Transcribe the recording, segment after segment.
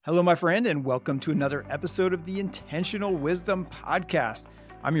Hello, my friend, and welcome to another episode of the Intentional Wisdom Podcast.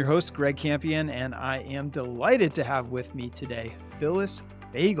 I'm your host, Greg Campion, and I am delighted to have with me today Phyllis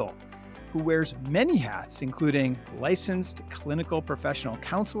Fagell, who wears many hats, including licensed clinical professional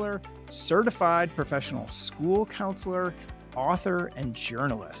counselor, certified professional school counselor, author, and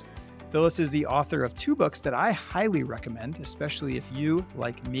journalist. Phyllis is the author of 2 books that I highly recommend, especially if you,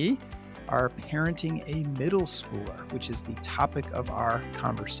 like me, are parenting a middle schooler, which is the topic of our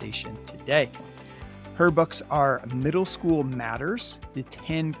conversation today. Her books are Middle School Matters, the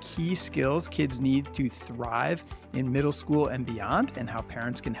 10 key skills kids need to thrive in middle school and beyond, and how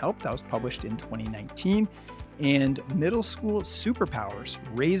parents can help. That was published in 2019. And Middle School Superpowers,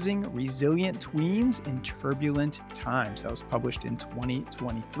 Raising Resilient Tweens in Turbulent Times. That was published in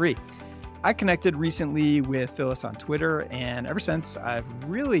 2023. I connected recently with Phyllis on Twitter, and ever since, I've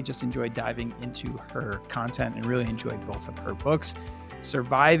really just enjoyed diving into her content and really enjoyed both of her books.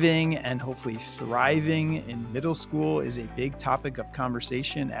 Surviving and hopefully thriving in middle school is a big topic of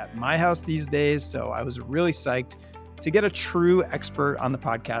conversation at my house these days, so I was really psyched to get a true expert on the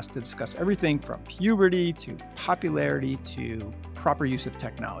podcast to discuss everything from puberty to popularity to proper use of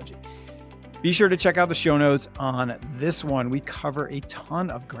technology. Be sure to check out the show notes on this one. We cover a ton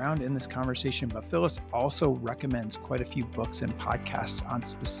of ground in this conversation, but Phyllis also recommends quite a few books and podcasts on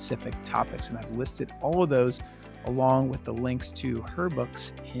specific topics, and I've listed all of those along with the links to her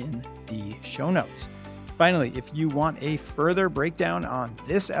books in the show notes. Finally, if you want a further breakdown on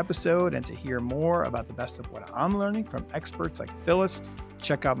this episode and to hear more about the best of what I'm learning from experts like Phyllis,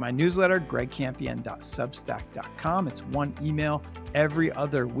 check out my newsletter, gregcampion.substack.com. It's one email every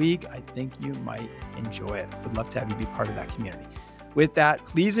other week. I think you might enjoy it. Would love to have you be part of that community. With that,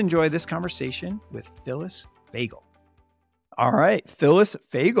 please enjoy this conversation with Phyllis Fagell. All right, Phyllis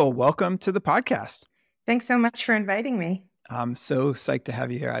Fagell, welcome to the podcast. Thanks so much for inviting me. I'm so psyched to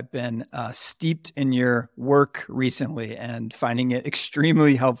have you here. I've been steeped in your work recently and finding it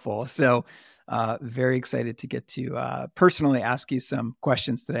extremely helpful. So very excited to get to personally ask you some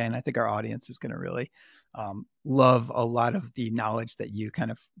questions today. And I think our audience is going to really love a lot of the knowledge that you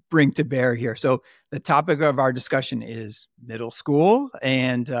kind of bring to bear here. So the topic of our discussion is middle school.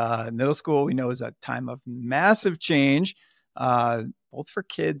 And middle school, we know, is a time of massive change, both for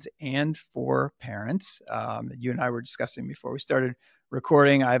kids and for parents. You and I were discussing before we started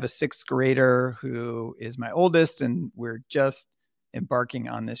recording. I have a 6th grader who is my oldest, and we're just embarking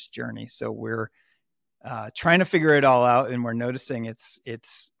on this journey. So we're trying to figure it all out, and we're noticing it's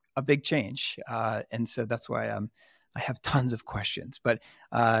a big change. And so that's why I have tons of questions. But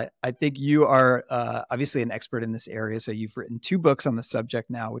I think you are obviously an expert in this area. So you've written 2 books on the subject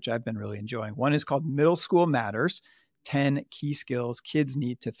now, which I've been really enjoying. One is called Middle School Matters, 10 key skills kids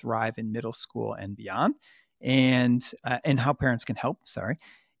need to thrive in middle school and beyond, and how parents can help.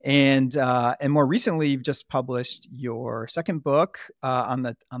 And more recently, you've just published your 2nd book on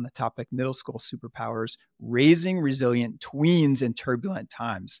the topic, Middle School Superpowers, Raising Resilient Tweens in Turbulent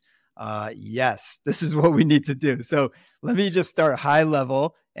Times. Yes, this is what we need to do. So let me just start high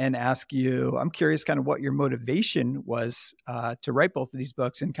level and ask you, I'm curious kind of what your motivation was to write both of these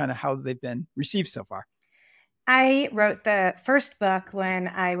books and kind of how they've been received so far. I wrote the first book when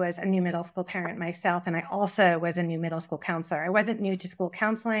I was a new middle school parent myself, and I also was a new middle school counselor. I wasn't new to school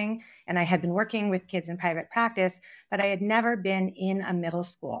counseling, and I had been working with kids in private practice, but I had never been in a middle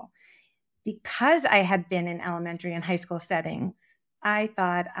school. Because I had been in elementary and high school settings, I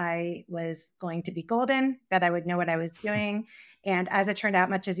thought I was going to be golden, that I would know what I was doing. And as it turned out,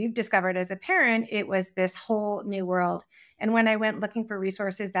 much as you've discovered as a parent, it was this whole new world. And when I went looking for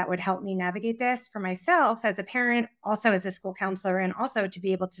resources that would help me navigate this for myself as a parent, also as a school counselor, and also to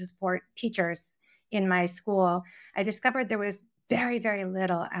be able to support teachers in my school, I discovered there was very, very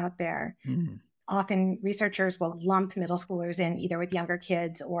little out there. Often researchers will lump middle schoolers in either with younger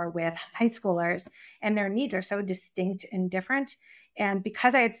kids or with high schoolers, and their needs are so distinct and different. And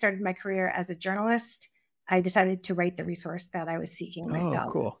because I had started my career as a journalist, I decided to write the resource that I was seeking myself.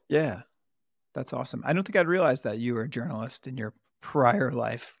 Oh, cool. Yeah. That's awesome. I don't think I'd realized that you were a journalist in your prior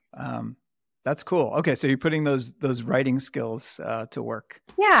life. That's cool. Okay. So you're putting those writing skills to work.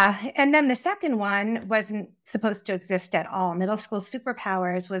 Yeah. And then the second one wasn't supposed to exist at all. Middle School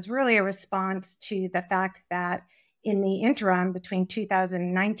Superpowers was really a response to the fact that in the interim between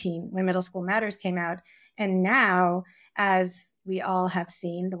 2019, when Middle School Matters came out, and now, as we all have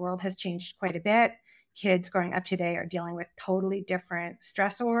seen, the world has changed quite a bit. Kids growing up today are dealing with totally different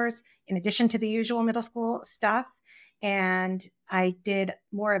stressors in addition to the usual middle school stuff. And I did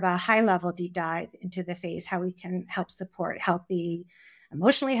more of a high level deep dive into the phase, how we can help support healthy,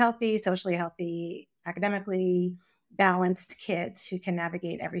 emotionally healthy, socially healthy, academically balanced kids who can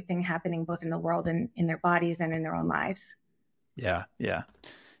navigate everything happening both in the world and in their bodies and in their own lives. Yeah. Yeah.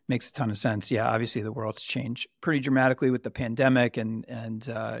 Makes a ton of sense. Yeah. Obviously the world's changed pretty dramatically with the pandemic, and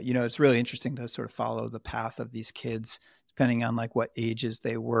it's really interesting to sort of follow the path of these kids, depending on like what ages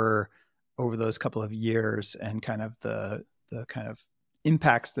they were over those couple of years, and kind of the kind of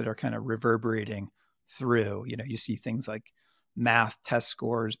impacts that are kind of reverberating through. You see things like math test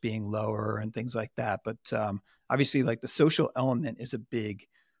scores being lower and things like that. But obviously like the social element is a big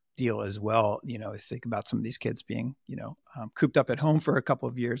deal as well. Think about some of these kids being, cooped up at home for a couple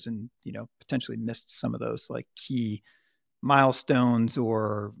of years, and, potentially missed some of those like key milestones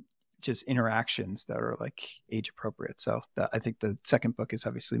or just interactions that are like age appropriate. So I think the second book is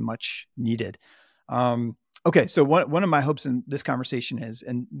obviously much needed. Okay. So one of my hopes in this conversation is,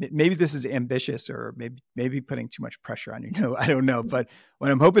 and maybe this is ambitious or maybe putting too much pressure on you, I don't know, but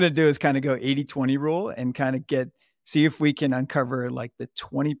what I'm hoping to do is kind of go 80-20 rule and kind of see if we can uncover like the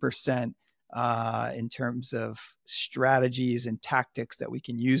 20% in terms of strategies and tactics that we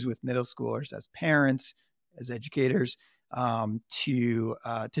can use with middle schoolers as parents, as educators, to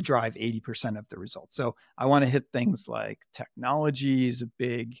drive 80% of the results. So I want to hit things like technology is a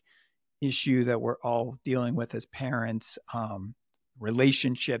big issue that we're all dealing with as parents,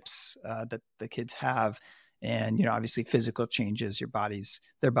 relationships that the kids have, and obviously physical changes.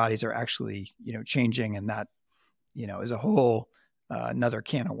 Their bodies are actually changing, and that is a whole another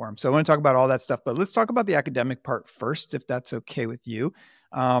can of worms. So I want to talk about all that stuff, but let's talk about the academic part first, if that's okay with you.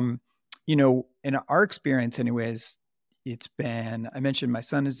 In our experience anyways, I mentioned my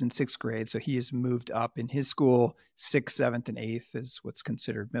son is in 6th grade, so he has moved up in his school. 6th, 7th, and 8th is what's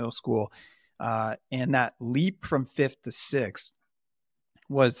considered middle school. And that leap from 5th to 6th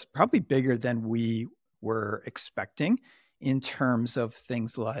was probably bigger than we were expecting in terms of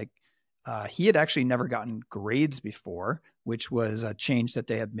things like he had actually never gotten grades before, which was a change that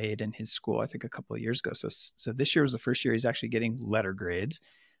they had made in his school, I think a couple of years ago. So this year was the first year he's actually getting letter grades.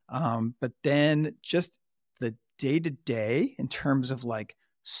 But then just the day-to-day in terms of like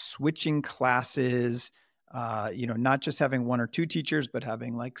switching classes, not just having 1 or 2 teachers, but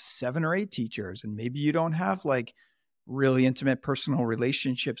having like 7 or 8 teachers. And maybe you don't have like really intimate personal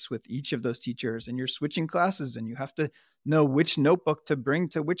relationships with each of those teachers, and you're switching classes, and you have to know which notebook to bring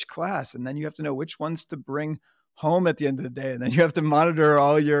to which class. And then you have to know which ones to bring home at the end of the day. And then you have to monitor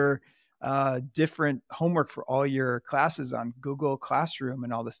all your different homework for all your classes on Google Classroom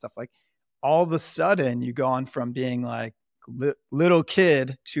and all this stuff. Like all of a sudden you go on from being like little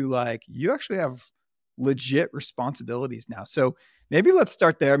kid to like, you actually have legit responsibilities now. So maybe let's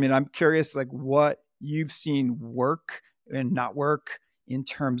start there. I mean, I'm curious like what you've seen work and not work in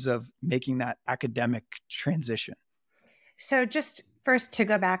terms of making that academic transition. So just first to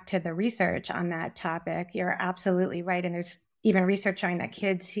go back to the research on that topic, you're absolutely right. And there's even research showing that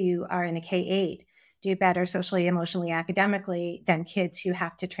kids who are in a K-8 do better socially, emotionally, academically than kids who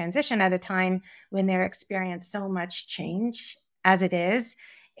have to transition at a time when they're experiencing so much change as it is.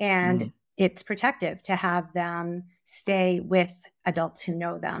 And it's protective to have them stay with adults who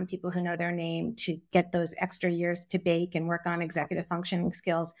know them, people who know their name, to get those extra years to bake and work on executive functioning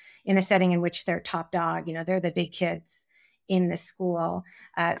skills in a setting in which they're top dog. They're the big kids in the school.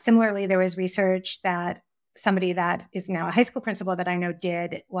 Similarly, there was research that somebody that is now a high school principal that I know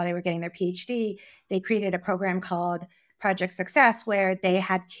did while they were getting their PhD. They created a program called Project Success, where they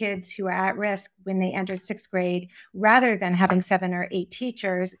had kids who were at risk when they entered 6th grade, rather than having 7 or 8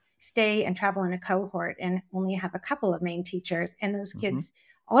 teachers, stay and travel in a cohort and only have a couple of main teachers. And those kids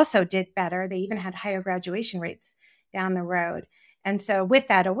also did better. They even had higher graduation rates down the road. And so with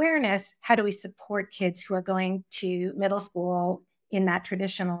that awareness, how do we support kids who are going to middle school in that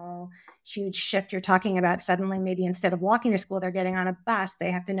traditional huge shift you're talking about? Suddenly, maybe instead of walking to school, they're getting on a bus.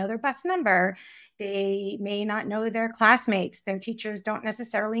 They have to know their bus number. They may not know their classmates. Their teachers don't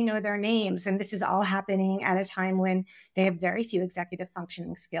necessarily know their names. And this is all happening at a time when they have very few executive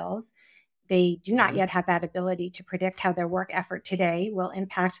functioning skills. They do not yet have that ability to predict how their work effort today will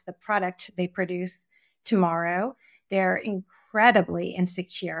impact the product they produce tomorrow. They're incredibly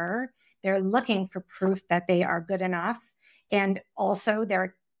insecure. They're looking for proof that they are good enough. And also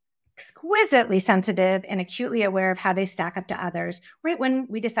they're exquisitely sensitive and acutely aware of how they stack up to others right when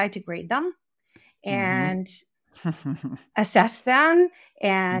we decide to grade them and assess them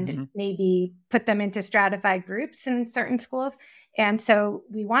and maybe put them into stratified groups in certain schools. And so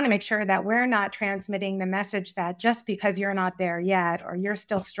we want to make sure that we're not transmitting the message that just because you're not there yet, or you're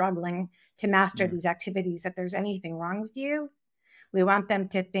still struggling to master these activities, that there's anything wrong with you. We want them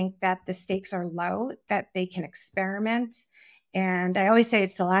to think that the stakes are low, that they can experiment. And I always say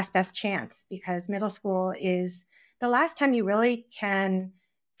it's the last best chance, because middle school is the last time you really can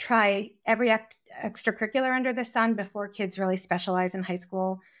try every extracurricular under the sun before kids really specialize in high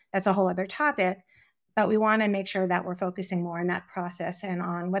school. That's a whole other topic. But we want to make sure that we're focusing more on that process and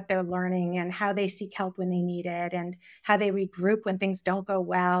on what they're learning and how they seek help when they need it and how they regroup when things don't go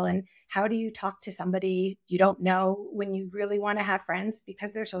well. And how do you talk to somebody you don't know when you really want to have friends,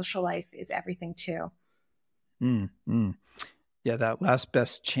 because their social life is everything too. Yeah, that last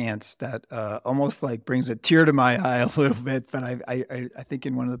best chance, that almost like brings a tear to my eye a little bit. But I think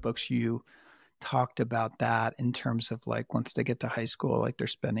in one of the books you talked about that in terms of like once they get to high school, like they're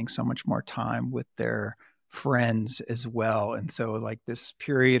spending so much more time with their friends as well. And so like this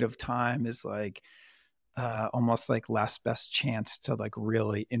period of time is like almost like last best chance to like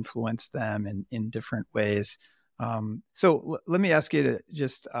really influence them in different ways. Let me ask you to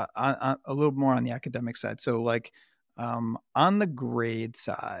just on a little more on the academic side. So like on the grade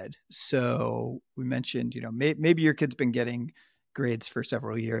side, so we mentioned, maybe your kid's been getting grades for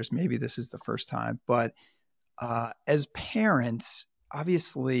several years. Maybe this is the first time, but as parents,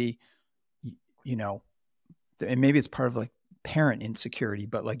 obviously, and maybe it's part of like parent insecurity,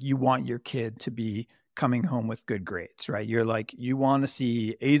 but like you want your kid to be coming home with good grades, right? You're like, you want to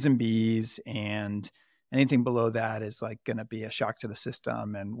see A's and B's, and anything below that is like going to be a shock to the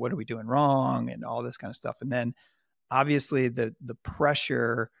system. And what are we doing wrong? And all this kind of stuff. And then obviously the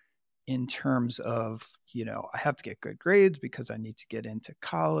pressure in terms of, I have to get good grades because I need to get into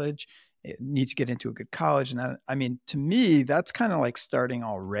college. I need to get into a good college. And that, I mean, to me, that's kind of like starting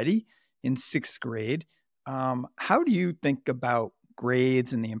already in sixth grade. How do you think about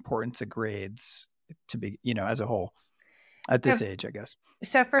grades and the importance of grades to be, as a whole at this age, I guess?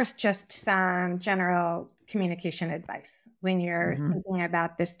 So first, just some general communication advice when you're thinking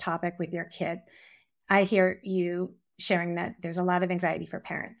about this topic with your kid. I hear you sharing that there's a lot of anxiety for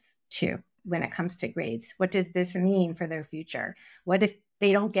parents too when it comes to grades. What does this mean for their future? What if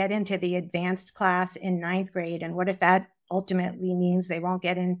they don't get into the advanced class in ninth grade? And what if that ultimately means they won't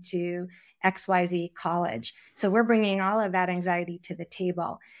get into XYZ college? So we're bringing all of that anxiety to the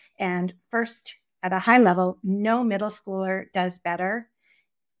table. And first, at a high level, no middle schooler does better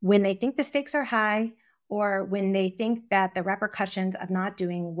when they think the stakes are high or when they think that the repercussions of not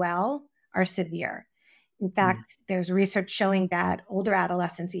doing well are severe. In fact, there's research showing that older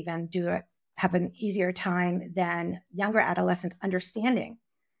adolescents even have an easier time than younger adolescents understanding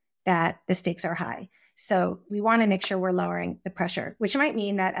that the stakes are high. So we want to make sure we're lowering the pressure, which might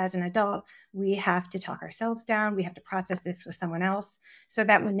mean that as an adult, we have to talk ourselves down. We have to process this with someone else so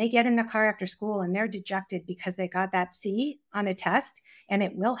that when they get in the car after school and they're dejected because they got that C on a test, and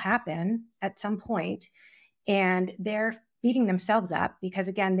it will happen at some point, and they're beating themselves up because,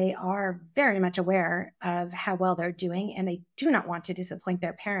 again, they are very much aware of how well they're doing and they do not want to disappoint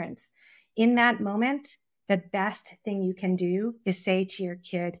their parents. In that moment, the best thing you can do is say to your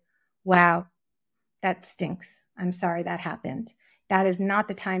kid, wow, that stinks. I'm sorry that happened. That is not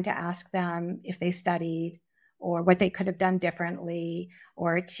the time to ask them if they studied or what they could have done differently,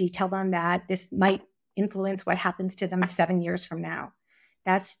 or to tell them that this might influence what happens to them 7 years from now.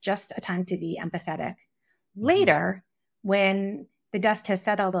 That's just a time to be empathetic. Later, when the dust has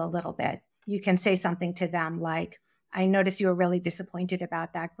settled a little bit, you can say something to them like, I noticed you were really disappointed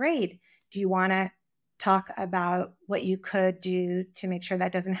about that grade. Do you want to talk about what you could do to make sure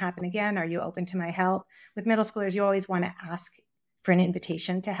that doesn't happen again? Are you open to my help? With middle schoolers, you always want to ask for an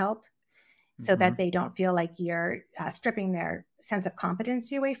invitation to help so that they don't feel like you're stripping their sense of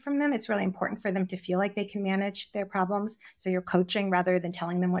competency away from them. It's really important for them to feel like they can manage their problems. So you're coaching rather than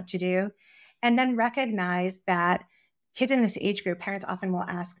telling them what to do. And then recognize that kids in this age group, parents often will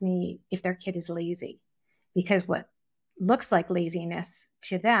ask me if their kid is lazy, because what looks like laziness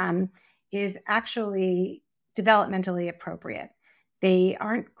to them is actually developmentally appropriate. They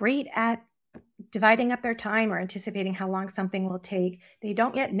aren't great at dividing up their time or anticipating how long something will take. They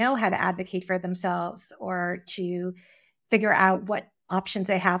don't yet know how to advocate for themselves or to figure out what options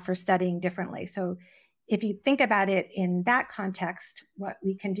they have for studying differently. So if you think about it in that context, what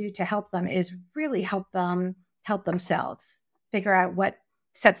we can do to help them is really help them help themselves, figure out what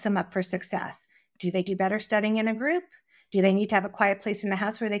sets them up for success. Do they do better studying in a group? Do they need to have a quiet place in the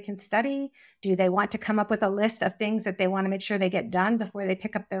house where they can study? Do they want to come up with a list of things that they want to make sure they get done before they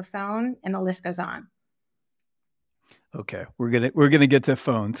pick up their phone? And the list goes on. Okay, we're gonna get to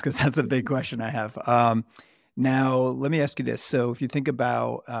phones because that's a big question I have. Now, let me ask you this. So if you think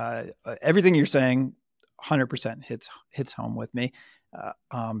about everything you're saying, 100% hits home with me.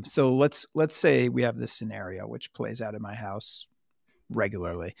 So let's say we have this scenario which plays out in my house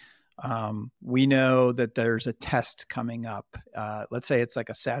regularly. We know that there's a test coming up. Let's say it's like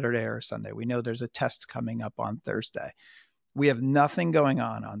a Saturday or a Sunday. We know there's a test coming up on Thursday. We have nothing going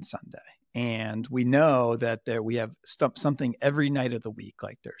on Sunday. And we know that we have something every night of the week,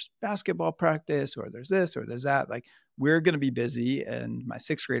 like there's basketball practice or there's this or there's that. Like we're going to be busy and my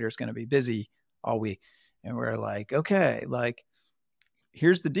sixth grader is going to be busy all week. And we're like, okay, like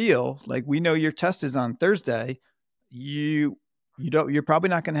here's the deal. Like we know your test is on Thursday. You're probably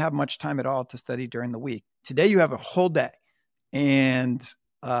not going to have much time at all to study during the week. Today you have a whole day. And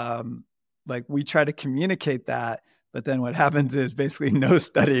like we try to communicate that. But then what happens is basically no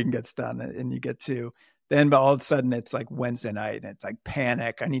studying gets done and you get to then, but all of a sudden it's like Wednesday night and it's like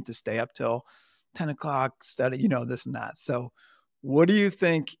panic. I need to stay up till 10 o'clock, study, this and that. So what do you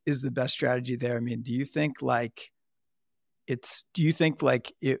think is the best strategy there? I mean, do you think like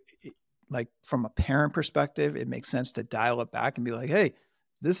like from a parent perspective, it makes sense to dial it back and be like, hey,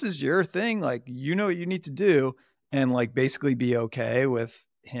 this is your thing. Like, what you need to do and like basically be okay with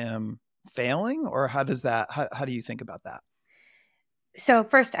him failing, or how do you think about that? So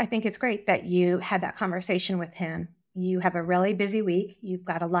first, I think it's great that you had that conversation with him. You have a really busy week. You've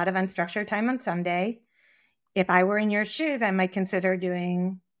got a lot of unstructured time on Sunday. If I were in your shoes, I might consider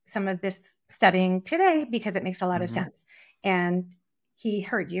doing some of this studying today because it makes a lot of sense. And he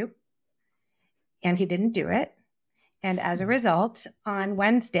heard you and he didn't do it. And as a result, on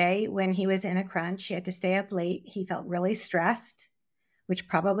Wednesday, when he was in a crunch, he had to stay up late. He felt really stressed, which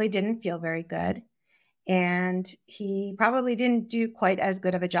probably didn't feel very good. And he probably didn't do quite as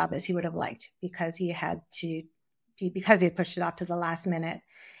good of a job as he would have liked because he had pushed it off to the last minute.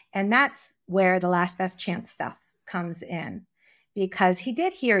 And that's where the last best chance stuff comes in, because he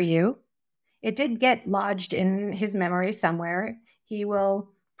did hear you. It did get lodged in his memory somewhere. He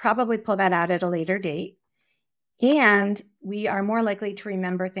will probably pull that out at a later date. And we are more likely to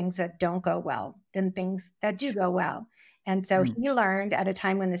remember things that don't go well than things that do go well. And so he learned at a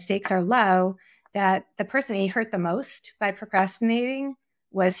time when the stakes are low that the person he hurt the most by procrastinating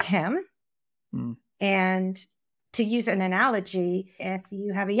was him. And to use an analogy, if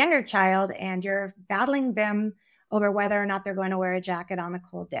you have a younger child and you're battling them over whether or not they're going to wear a jacket on a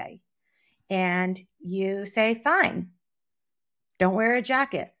cold day, and you say, fine, don't wear a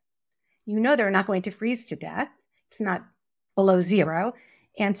jacket. You know they're not going to freeze to death. It's not below zero.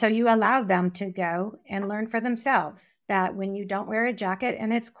 And so you allow them to go and learn for themselves that when you don't wear a jacket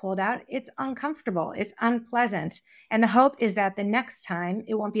and it's cold out, it's uncomfortable, it's unpleasant. And the hope is that the next time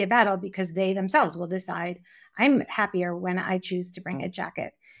it won't be a battle because they themselves will decide, I'm happier when I choose to bring a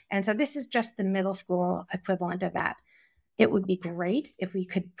jacket. And so this is just the middle school equivalent of that. It would be great if we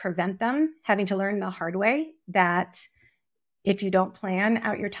could prevent them having to learn the hard way that if you don't plan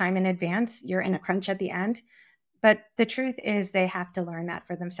out your time in advance, you're in a crunch at the end. But the truth is they have to learn that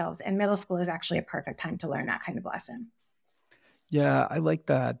for themselves. And middle school is actually a perfect time to learn that kind of lesson. Yeah, I like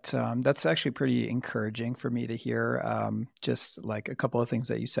that. That's actually pretty encouraging for me to hear. Just like a couple of things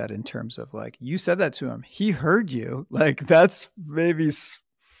that you said in terms of like, you said that to him. He heard you. Like that's maybe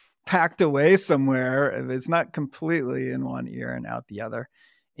packed away somewhere. It's not completely in one ear and out the other.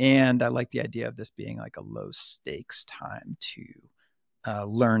 And I like the idea of this being like a low stakes time to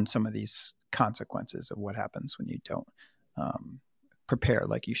learn some of these consequences of what happens when you don't prepare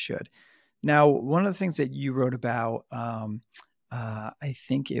like you should. Now, one of the things that you wrote about, I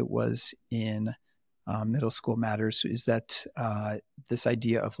think it was in Middle School Matters, is that this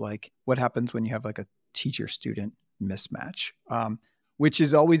idea of like what happens when you have like a teacher-student mismatch, which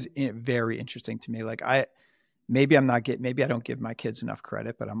is always very interesting to me. Like maybe I don't give my kids enough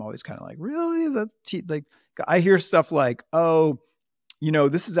credit, but I'm always kind of like, really? Is that like I hear stuff like, oh,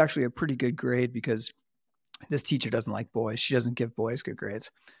 this is actually a pretty good grade because this teacher doesn't like boys. She doesn't give boys good grades.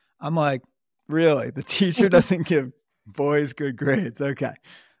 I'm like, really? The teacher doesn't give boys good grades? Okay.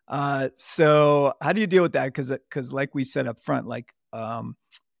 So how do you deal with that? Because like we said up front, like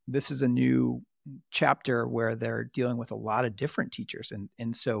this is a new chapter where they're dealing with a lot of different teachers.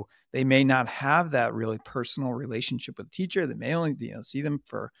 And so they may not have that really personal relationship with the teacher. They may only see them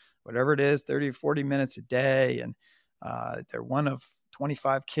for whatever it is, 30 or 40 minutes a day. And they're one of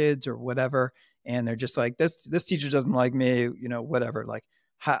 25 kids or whatever. And they're just like, this teacher doesn't like me, whatever. Like,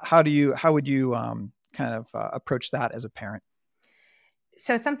 how would you kind of approach that as a parent?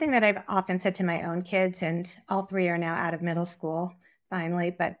 So something that I've often said to my own kids, and all three are now out of middle school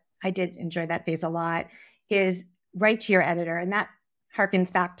finally, but I did enjoy that phase a lot, is write to your editor. And that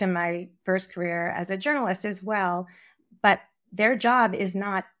harkens back to my first career as a journalist as well. But their job is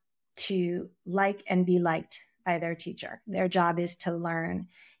not to like and be liked by their teacher. Their job is to learn.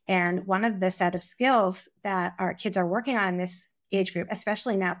 And one of the set of skills that our kids are working on in this age group,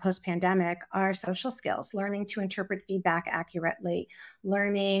 especially now post-pandemic, are social skills, learning to interpret feedback accurately,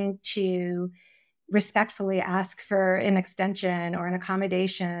 learning to respectfully ask for an extension or an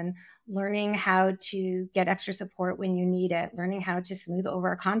accommodation, learning how to get extra support when you need it, learning how to smooth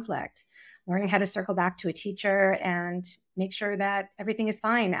over a conflict, learning how to circle back to a teacher and make sure that everything is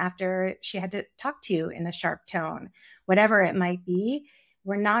fine after she had to talk to you in a sharp tone, whatever it might be.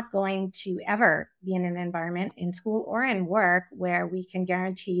 We're not going to ever be in an environment in school or in work where we can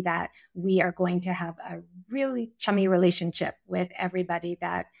guarantee that we are going to have a really chummy relationship with everybody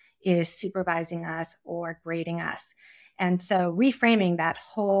that is supervising us or grading us. And so reframing that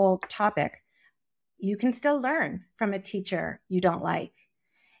whole topic, you can still learn from a teacher you don't like.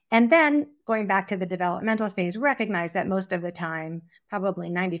 And then going back to the developmental phase, recognize that most of the time, probably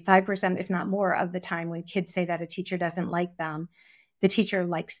 95%, if not more of the time, when kids say that a teacher doesn't like them, the teacher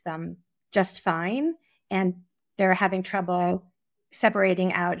likes them just fine. And they're having trouble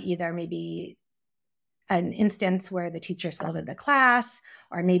separating out either maybe an instance where the teacher scolded the class,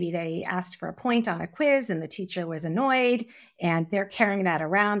 or maybe they asked for a point on a quiz and the teacher was annoyed and they're carrying that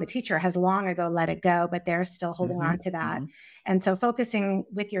around. The teacher has long ago let it go, but they're still holding on to that. And so focusing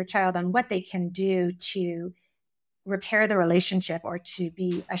with your child on what they can do to repair the relationship or to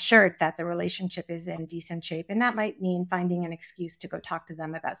be assured that the relationship is in decent shape. And that might mean finding an excuse to go talk to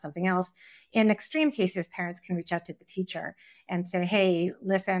them about something else. In extreme cases, parents can reach out to the teacher and say, hey,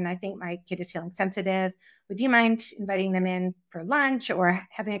 listen, I think my kid is feeling sensitive. Would you mind inviting them in for lunch or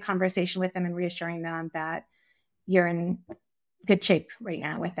having a conversation with them and reassuring them that you're in good shape right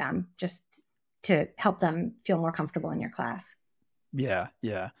now with them, just to help them feel more comfortable in your class? Yeah.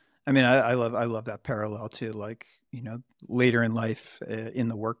 Yeah. I mean, I love that parallel to, like, later in life, in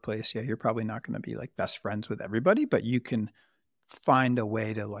the workplace. Yeah. You're probably not going to be like best friends with everybody, but you can find a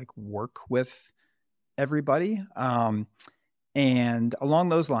way to like work with everybody. And along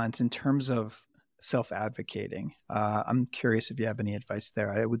those lines, in terms of self-advocating, I'm curious if you have any advice there.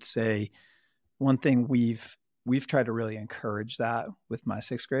 I would say one thing we've tried to really encourage that with my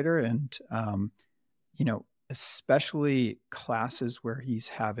sixth grader, and especially classes where he's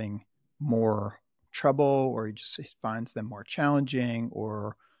having more trouble or he finds them more challenging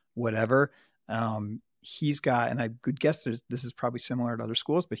or whatever. He's got, and I could guess this is probably similar to other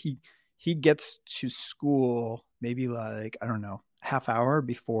schools, but he gets to school maybe like, I don't know, half hour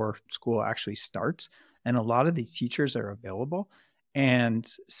before school actually starts. And a lot of the teachers are available. And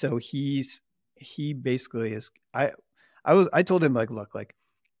so he basically is, I told him, like, look, like,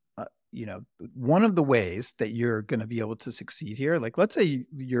 one of the ways that you're going to be able to succeed here, like, let's say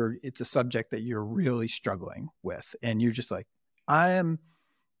it's a subject that you're really struggling with and you're just like,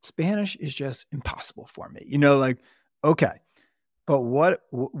 Spanish is just impossible for me, like, okay, but what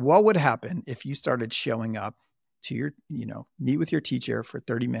would happen if you started showing up to your, meet with your teacher for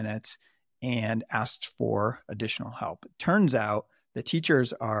 30 minutes and asked for additional help? It turns out the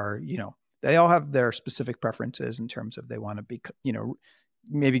teachers are, they all have their specific preferences in terms of they want to be,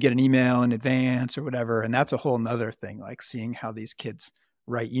 maybe get an email in advance or whatever. And that's a whole nother thing, like seeing how these kids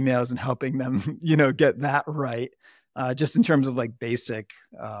write emails and helping them, get that right. Just in terms of like basic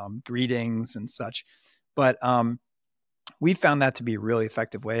greetings and such. But we found that to be a really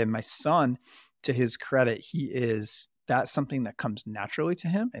effective way. And my son, to his credit, that's something that comes naturally to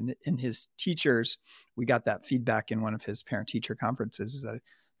him. And in his teachers, we got that feedback in one of his parent teacher conferences, is that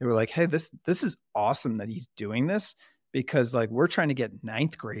they were like, hey, this is awesome that he's doing this, because like we're trying to get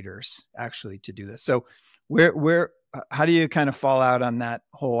ninth graders actually to do this. So how do you kind of fall out on that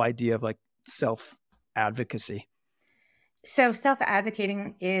whole idea of like self-advocacy? So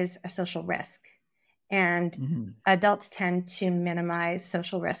self-advocating is a social risk, and adults tend to minimize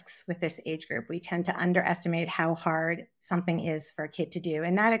social risks with this age group. We tend to underestimate how hard something is for a kid to do,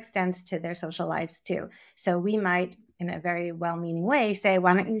 and that extends to their social lives too. So we might, in a very well-meaning way, say,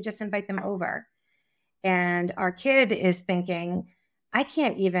 why don't you just invite them over? And our kid is thinking, I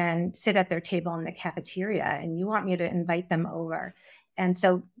can't even sit at their table in the cafeteria, and you want me to invite them over. And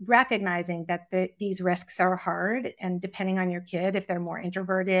so recognizing that these risks are hard, and depending on your kid, if they're more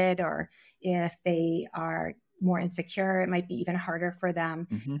introverted or if they are more insecure, it might be even harder for them.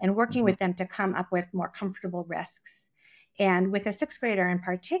 And working with them to come up with more comfortable risks. And with a sixth grader in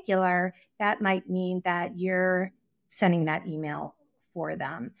particular, that might mean that you're sending that email for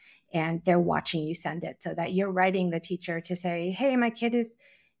them and they're watching you send it, so that you're writing the teacher to say, hey, my kid is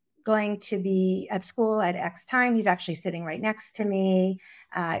going to be at school at X time. He's actually sitting right next to me.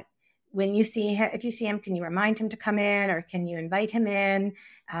 When you see him, if you see him, can you remind him to come in, or can you invite him in?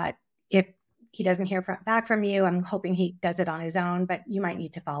 If he doesn't hear back from you, I'm hoping he does it on his own, but you might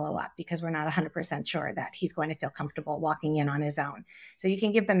need to follow up because we're not 100% sure that he's going to feel comfortable walking in on his own. So you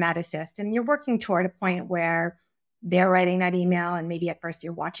can give them that assist, and you're working toward a point where they're writing that email, and maybe at first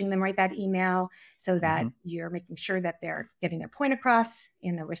you're watching them write that email so that you're making sure that they're getting their point across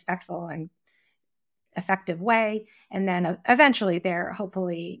in a respectful and effective way. And then eventually they're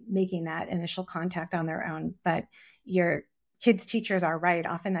hopefully making that initial contact on their own. But your kids' teachers are right.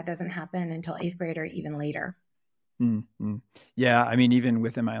 Often that doesn't happen until 8th grade or even later. Mm-hmm. Yeah. I mean, even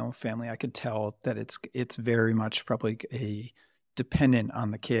within my own family, I could tell that it's very much probably dependent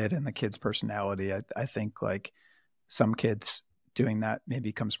on the kid and the kid's personality. I think like some kids doing that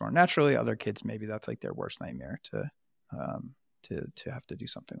maybe comes more naturally. Other kids, maybe that's like their worst nightmare to have to do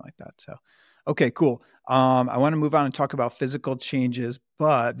something like that. So, okay, cool. I want to move on and talk about physical changes,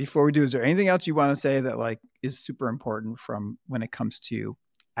 but before we do, is there anything else you want to say that like is super important from when it comes to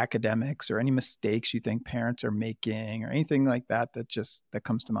academics, or any mistakes you think parents are making, or anything like that that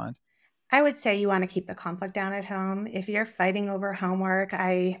comes to mind? I would say you want to keep the conflict down at home. If you're fighting over homework,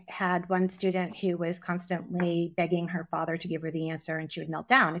 I had one student who was constantly begging her father to give her the answer, and she would melt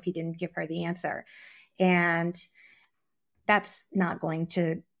down if he didn't give her the answer. And that's not going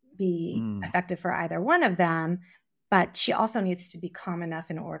to be effective for either one of them. But she also needs to be calm enough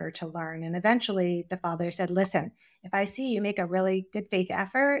in order to learn. And eventually the father said, listen, if I see you make a really good faith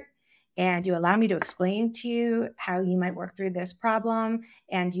effort and you allow me to explain to you how you might work through this problem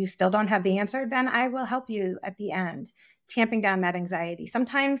and you still don't have the answer, then I will help you at the end, tamping down that anxiety.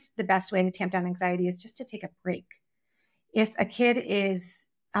 Sometimes the best way to tamp down anxiety is just to take a break. If a kid is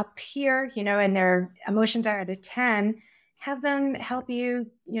up here, and their emotions are at a 10, have them help you,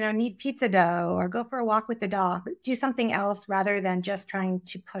 knead pizza dough or go for a walk with the dog. Do something else rather than just trying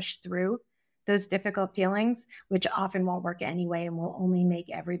to push through those difficult feelings, which often won't work anyway and will only make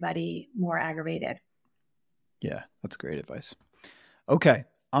everybody more aggravated. Yeah, that's great advice. Okay,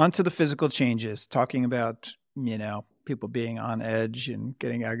 on to the physical changes. Talking about, people being on edge and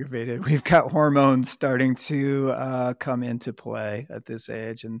getting aggravated. We've got hormones starting to come into play at this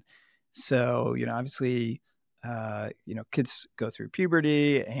age. And so, obviously, kids go through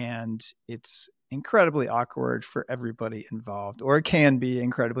puberty, and it's incredibly awkward for everybody involved, or it can be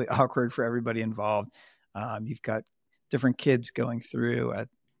incredibly awkward for everybody involved. You've got different kids going through at,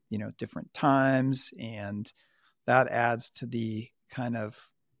 different times, and that adds to the kind of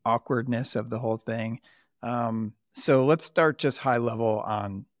awkwardness of the whole thing. So let's start just high level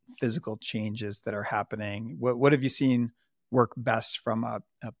on physical changes that are happening. What have you seen work best from a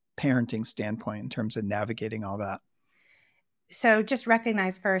parenting standpoint in terms of navigating all that? So just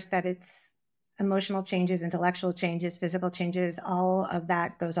recognize first that it's emotional changes, intellectual changes, physical changes, all of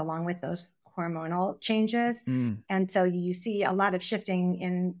that goes along with those hormonal changes. And so you see a lot of shifting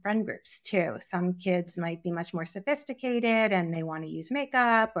in friend groups too. Some kids might be much more sophisticated and they want to use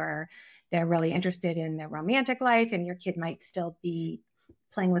makeup, or they're really interested in their romantic life, and your kid might still be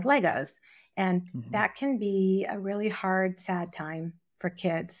playing with Legos. And that can be a really hard, sad time for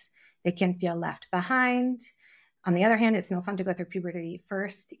kids. They can feel left behind. On the other hand, it's no fun to go through puberty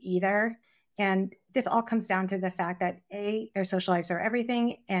first either. And this all comes down to the fact that A, their social lives are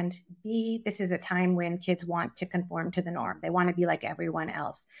everything, and B, this is a time when kids want to conform to the norm. They want to be like everyone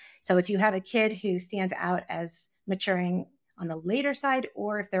else. So if you have a kid who stands out as maturing on the later side,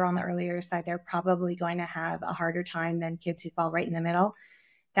 or if they're on the earlier side, they're probably going to have a harder time than kids who fall right in the middle.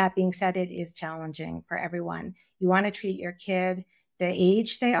 That being said, it is challenging for everyone. You want to treat your kid the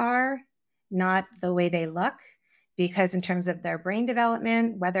age they are, not the way they look. Because in terms of their brain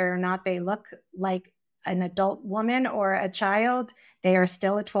development, whether or not they look like an adult woman or a child, they are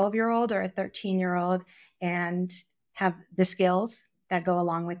still a 12-year-old or a 13-year-old and have the skills that go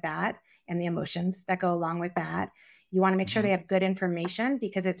along with that and the emotions that go along with that. You want to make sure they have good information,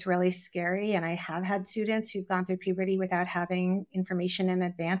 because it's really scary. And I have had students who've gone through puberty without having information in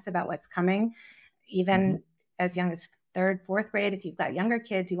advance about what's coming, even as young as 3rd, 4th grade. If you've got younger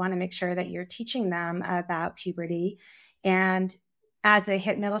kids, you want to make sure that you're teaching them about puberty. And as they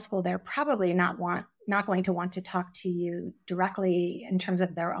hit middle school, they're probably not going to want to talk to you directly in terms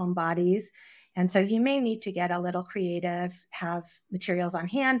of their own bodies. And so you may need to get a little creative, have materials on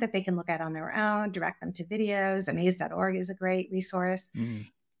hand that they can look at on their own, direct them to videos. Amaze.org is a great resource.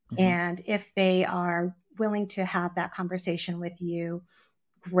 And if they are willing to have that conversation with you,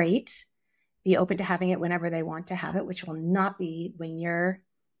 great. Be open to having it whenever they want to have it, which will not be when you're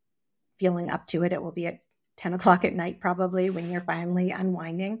feeling up to it. It will be at 10 o'clock at night, probably, when you're finally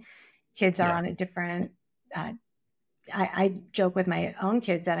unwinding. Kids are on a different I joke with my own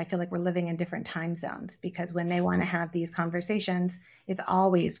kids that I feel like we're living in different time zones, because when they want to have these conversations, it's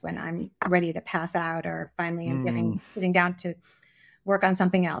always when I'm ready to pass out or finally I'm sitting down to work on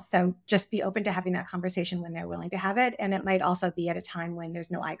something else. So just be open to having that conversation when they're willing to have it. And it might also be at a time when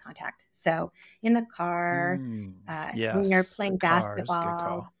there's no eye contact. So in the car, when you're playing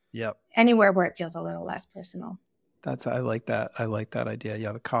basketball, anywhere where it feels a little less personal. I like that. I like that idea.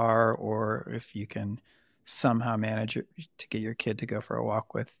 Yeah, the car, or if you can somehow manage it to get your kid to go for a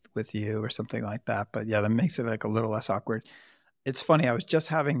walk with you or something like that. But yeah, that makes it like a little less awkward. It's funny. I was just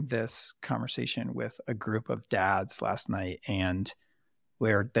having this conversation with a group of dads last night, and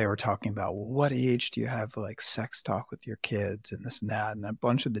where they were talking about, well, what age do you have like sex talk with your kids and this and that? And a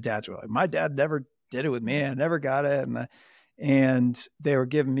bunch of the dads were like, my dad never did it with me. I never got it. And they were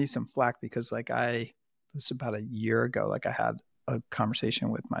giving me some flack because this is about a year ago, like I had a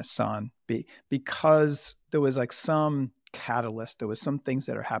conversation with my son because there was like some catalyst. There was some things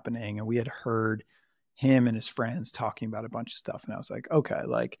that are happening, and we had heard him and his friends talking about a bunch of stuff. And I was like, okay,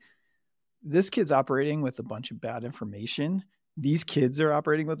 like this kid's operating with a bunch of bad information. These kids are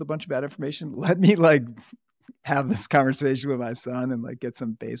operating with a bunch of bad information. Let me like have this conversation with my son and like get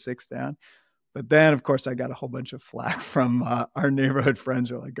some basics down. But then, of course, I got a whole bunch of flack from our neighborhood friends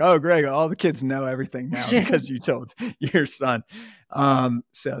who are like, oh, Greg, all the kids know everything now because you told your son.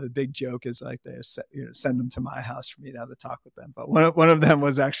 So the big joke is like they send them to my house for me to have the talk with them. But one of them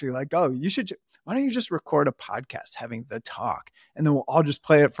was actually like, oh, why don't you just record a podcast having the talk, and then we'll all just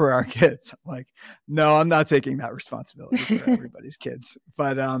play it for our kids? I'm like, no, I'm not taking that responsibility for everybody's kids.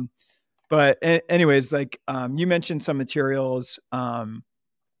 But anyways, like you mentioned some materials,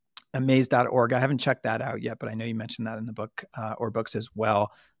 amaze.org. I haven't checked that out yet, but I know you mentioned that in the book or books as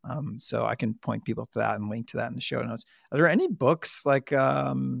well. So I can point people to that and link to that in the show notes. Are there any books like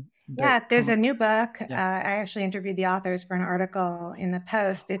there's a new book. Yeah. I actually interviewed the authors for an article in the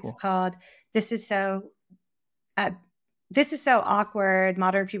Post. It's called This is So Awkward,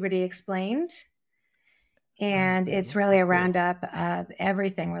 Modern Puberty Explained. And it's really a roundup of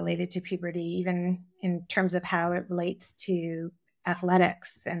everything related to puberty, even in terms of how it relates to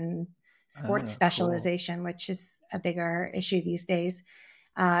athletics and sports specialization, which is a bigger issue these days.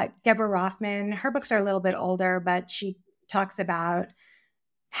 Deborah Rothman, her books are a little bit older, but she talks about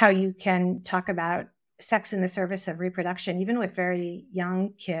how you can talk about sex in the service of reproduction, even with very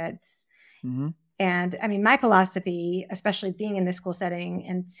young kids. Mm-hmm. And I mean, my philosophy, especially being in the school setting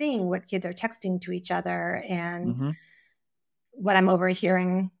and seeing what kids are texting to each other and what I'm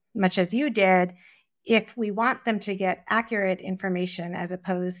overhearing, much as you did, if we want them to get accurate information as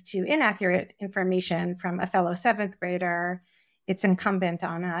opposed to inaccurate information from a fellow seventh grader, it's incumbent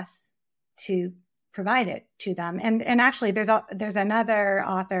on us to provide it to them. And actually, there's another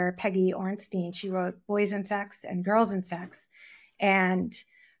author, Peggy Ornstein. She wrote Boys and Sex and Girls and Sex. And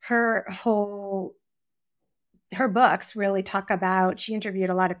her books really talk about, she interviewed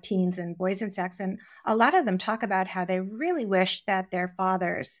a lot of teens and boys and sex, and a lot of them talk about how they really wish that their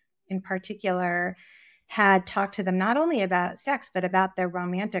fathers in particular had talked to them not only about sex, but about their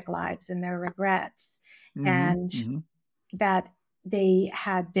romantic lives and their regrets, and that they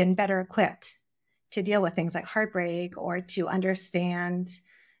had been better equipped to deal with things like heartbreak or to understand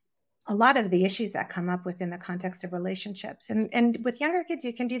a lot of the issues that come up within the context of relationships. And with younger kids,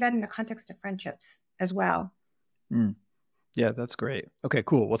 you can do that in the context of friendships as well. Yeah, that's great. Okay,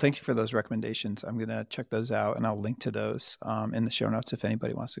 cool. Well, thank you for those recommendations. I'm going to check those out, and I'll link to those in the show notes if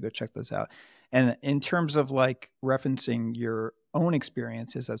anybody wants to go check those out. And in terms of like referencing your own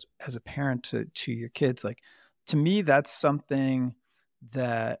experiences as a parent to your kids, like to me, that's something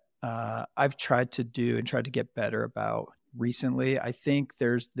that I've tried to do and tried to get better about recently. I think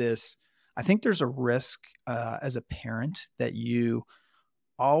there's a risk as a parent that you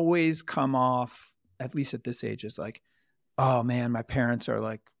always come off, at least at this age, as like, oh man, my parents are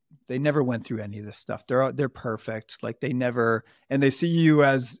like, they never went through any of this stuff. They're perfect. Like they never, and they see you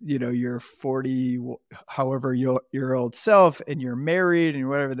as, your 40, however your old self, and you're married and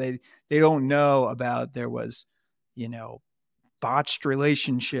whatever. They don't know about there was, botched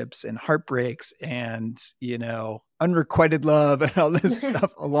relationships and heartbreaks and, unrequited love and all this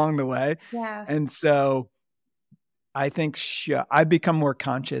stuff along the way. Yeah. And so I think I've become more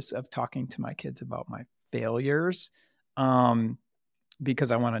conscious of talking to my kids about my failures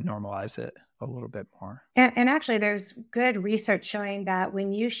because I want to normalize it a little bit more. And actually, there's good research showing that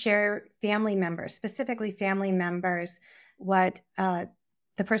when you share family members, specifically family members, what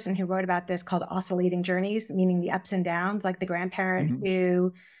the person who wrote about this called oscillating journeys, meaning the ups and downs, like the grandparent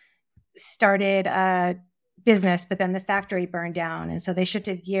who started a business, but then the factory burned down. And so they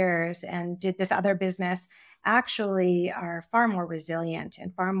shifted gears and did this other business, actually are far more resilient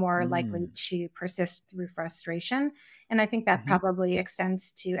and far more likely to persist through frustration. And I think that probably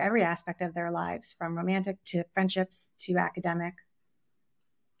extends to every aspect of their lives, from romantic to friendships to academic.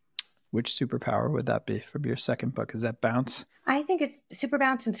 Which superpower would that be for your second book? Is that bounce? I think it's super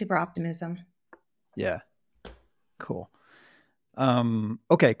bounce and super optimism. Yeah. Cool.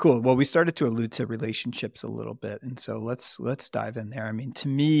 Okay, cool. Well, we started to allude to relationships a little bit. And so let's dive in there. I mean, to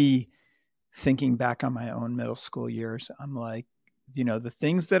me, thinking back on my own middle school years, I'm like, the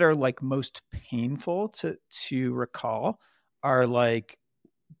things that are like most painful to recall are like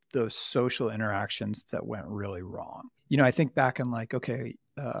those social interactions that went really wrong. I think back and like, okay,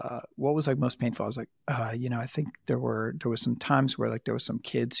 what was like most painful? I was like, I think there was some times where like there was some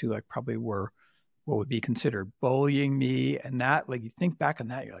kids who like probably were what would be considered bullying me. And that, like, you think back on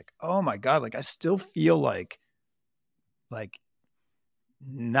that, you're like, oh my God, like I still feel like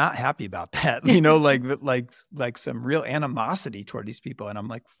not happy about that, like some real animosity toward these people. And I'm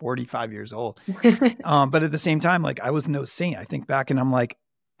like 45 years old. But at the same time, like I was no saint. I think back and I'm like,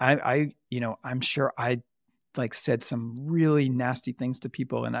 I'm sure I like said some really nasty things to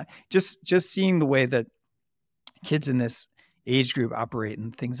people. And I just seeing the way that kids in this age group operate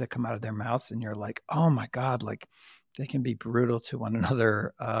and things that come out of their mouths, and you're like, oh my God, like they can be brutal to one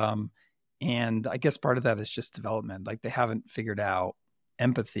another. And I guess part of that is just development. Like they haven't figured out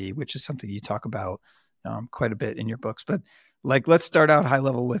empathy, which is something you talk about quite a bit in your books. But like, let's start out high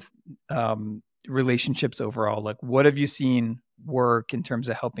level with relationships overall. Like, what have you seen work in terms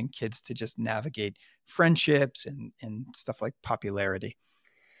of helping kids to just navigate friendships and stuff like popularity?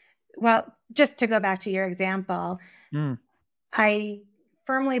 Well, just to go back to your example, I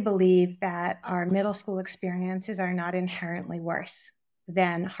firmly believe that our middle school experiences are not inherently worse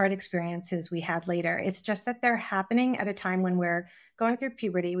than hard experiences we had later. It's just that they're happening at a time when we're going through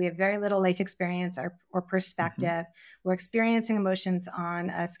puberty. We have very little life experience or perspective. We're experiencing emotions on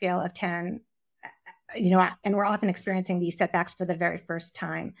a scale of 10, and we're often experiencing these setbacks for the very first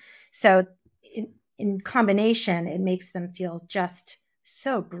time. So in combination, it makes them feel just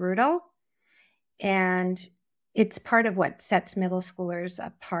so brutal. And it's part of what sets middle schoolers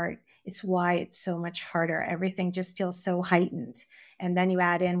apart. It's why it's so much harder. Everything just feels so heightened. And then you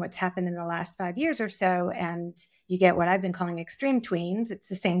add in what's happened in the last 5 years or so, and you get what I've been calling extreme tweens. It's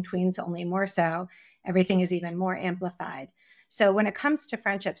the same tweens, only more so. Everything is even more amplified. So when it comes to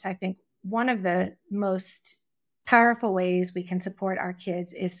friendships, I think one of the most powerful ways we can support our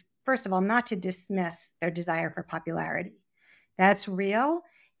kids is, first of all, not to dismiss their desire for popularity. That's real.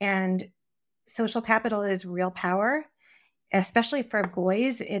 And social capital is real power. Especially for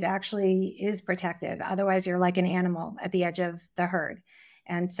boys, it actually is protective. Otherwise, you're like an animal at the edge of the herd.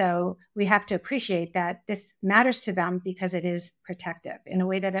 And so we have to appreciate that this matters to them because it is protective in a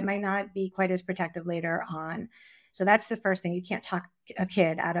way that it might not be quite as protective later on. So that's the first thing. You can't talk a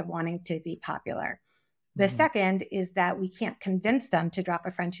kid out of wanting to be popular. The second is that we can't convince them to drop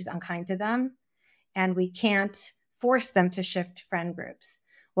a friend who's unkind to them. And we can't force them to shift friend groups.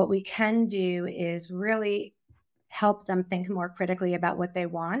 What we can do is really help them think more critically about what they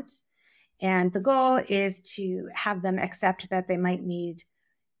want. And the goal is to have them accept that they might need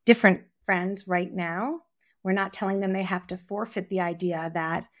different friends right now. We're not telling them they have to forfeit the idea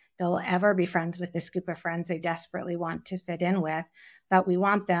that they'll ever be friends with this group of friends they desperately want to fit in with. But we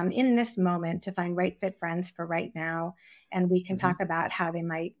want them in this moment to find right fit friends for right now. And we can talk about how they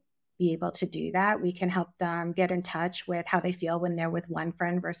might be able to do that. We can help them get in touch with how they feel when they're with one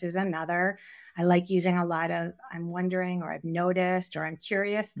friend versus another. I like using a lot of I'm wondering, or I've noticed, or I'm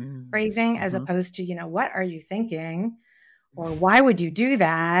curious phrasing, as opposed to, what are you thinking? Or why would you do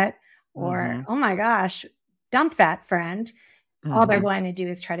that? Or, oh my gosh, dump that friend. All they're going to do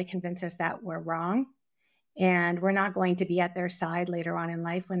is try to convince us that we're wrong. And we're not going to be at their side later on in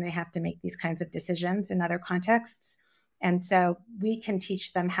life when they have to make these kinds of decisions in other contexts. And so we can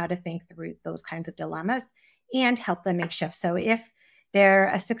teach them how to think through those kinds of dilemmas and help them make shifts. So if they're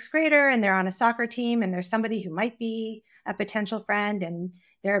a sixth grader and they're on a soccer team and there's somebody who might be a potential friend and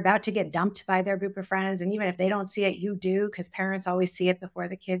they're about to get dumped by their group of friends, and even if they don't see it, you do, because parents always see it before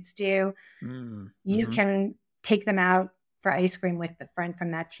the kids do, you can take them out for ice cream with the friend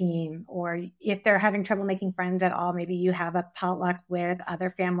from that team. Or if they're having trouble making friends at all, maybe you have a potluck with other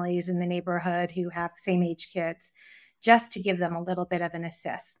families in the neighborhood who have same age kids, just to give them a little bit of an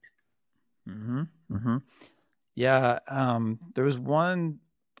assist. Yeah. There was one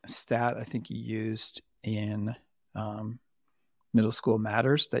stat I think you used in Middle School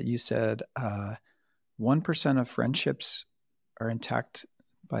Matters that you said 1% of friendships are intact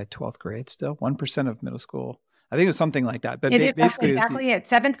by 12th grade still. 1% of middle school. I think it was something like that. But That's basically, exactly it.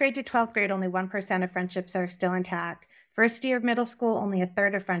 7th grade to 12th grade, only 1% of friendships are still intact. First year of middle school, only a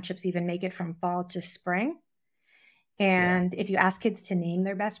third of friendships even make it from fall to spring. And if you ask kids to name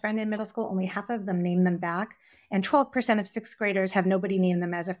their best friend in middle school, only half of them name them back. And 12% of 6th graders have nobody name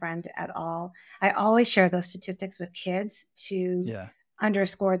them as a friend at all. I always share those statistics with kids to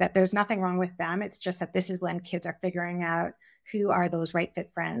underscore that there's nothing wrong with them. It's just that this is when kids are figuring out who are those right fit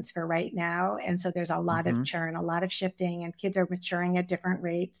friends for right now. And so there's a lot of churn, a lot of shifting, and kids are maturing at different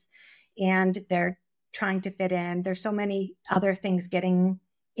rates and they're trying to fit in. There's so many other things getting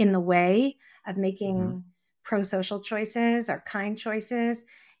in the way of making pro-social choices or kind choices.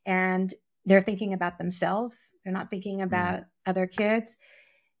 And they're thinking about themselves. They're not thinking about other kids.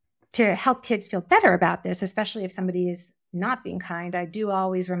 To help kids feel better about this, especially if somebody is not being kind, I do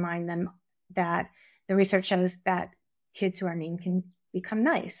always remind them that the research shows that kids who are mean can become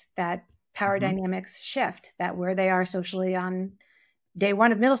nice, that power dynamics shift, that where they are socially on day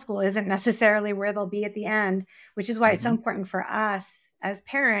one of middle school isn't necessarily where they'll be at the end, which is why it's so important for us as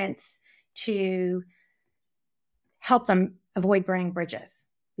parents to help them avoid burning bridges,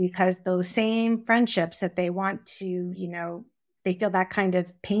 because those same friendships that they want to, they feel that kind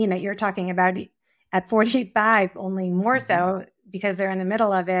of pain that you're talking about at 45, only more so because they're in the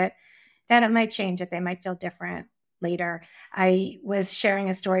middle of it, then it might change, that they might feel different later. I was sharing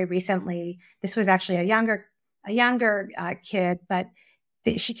a story recently. This was actually a younger kid, but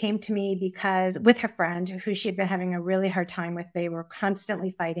she came to me because with her friend who she had been having a really hard time with, they were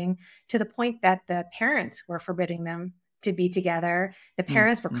constantly fighting to the point that the parents were forbidding them to be together. The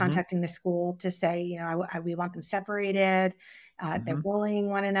parents were contacting the school to say, we want them separated. They're bullying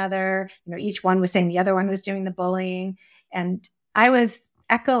one another. Each one was saying the other one was doing the bullying. And I was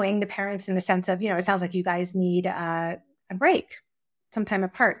echoing the parents in the sense of, it sounds like you guys need a break sometime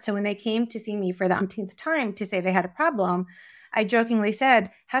apart. So when they came to see me for the umpteenth time to say they had a problem, I jokingly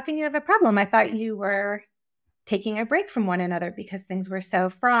said, how can you have a problem? I thought you were taking a break from one another because things were so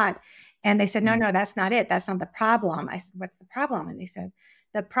fraught. And they said, no, that's not it. That's not the problem. I said, what's the problem? And they said,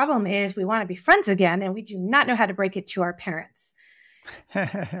 the problem is we want to be friends again, and we do not know how to break it to our parents.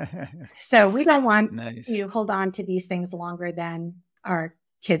 So we don't want you hold on to these things longer than our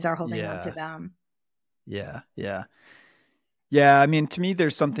kids are holding on to them. Yeah. I mean, to me,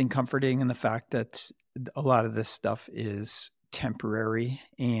 there's something comforting in the fact that a lot of this stuff is temporary,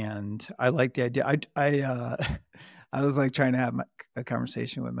 and I like the idea. I was like trying to have a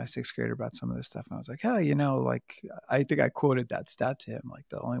conversation with my 6th grader about some of this stuff, and I was like, oh, like I think I quoted that stat to him, like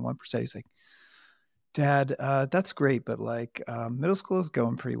the only 1%. He's like, Dad, that's great, but like middle school is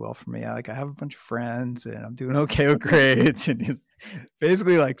going pretty well for me. I have a bunch of friends and I'm doing okay with grades. And he's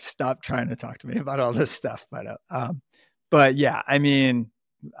basically like, stop trying to talk to me about all this stuff. But yeah, I mean,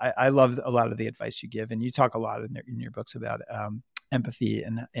 I love a lot of the advice you give, and you talk a lot in your books about empathy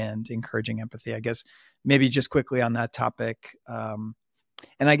and encouraging empathy. I guess maybe just quickly on that topic, and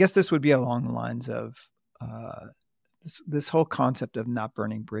I guess this would be along the lines of this whole concept of not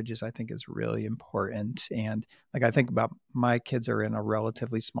burning bridges, I think, is really important. And like, I think about my kids are in a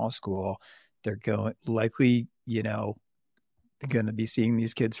relatively small school. They're likely, they're going to be seeing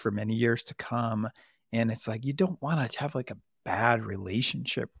these kids for many years to come. And it's like, you don't want to have like a bad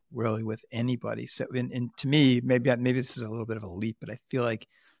relationship really with anybody. So, and to me, maybe this is a little bit of a leap, but I feel like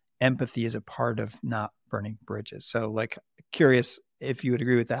empathy is a part of not burning bridges. So like, curious if you would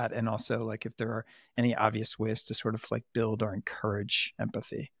agree with that. And also like if there are any obvious ways to sort of like build or encourage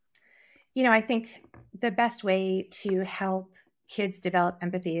empathy. I think the best way to help kids develop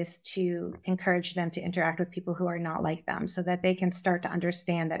empathy is to encourage them to interact with people who are not like them, so that they can start to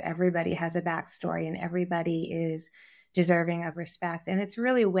understand that everybody has a backstory and everybody is deserving of respect. And it's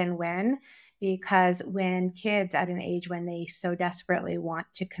really win-win, because when kids at an age when they so desperately want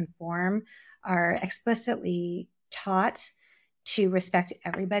to conform are explicitly taught to respect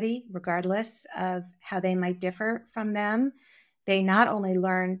everybody, regardless of how they might differ from them, they not only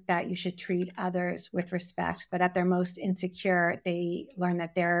learn that you should treat others with respect, but at their most insecure, they learn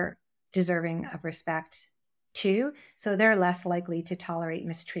that they're deserving of respect too. So they're less likely to tolerate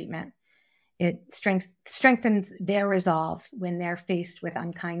mistreatment. It strengthens their resolve when they're faced with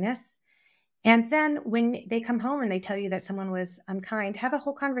unkindness. And then when they come home and they tell you that someone was unkind, have a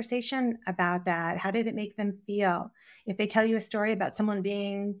whole conversation about that. How did it make them feel? If they tell you a story about someone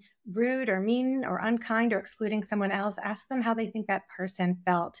being rude or mean or unkind or excluding someone else, ask them how they think that person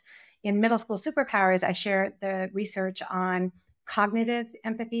felt. In Middle School Superpowers, I share the research on cognitive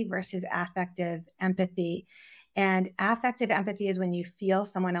empathy versus affective empathy. And affective empathy is when you feel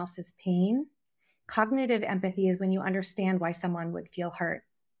someone else's pain. Cognitive empathy is when you understand why someone would feel hurt.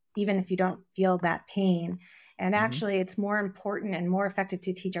 even if you don't feel that pain. And actually, it's more important and more effective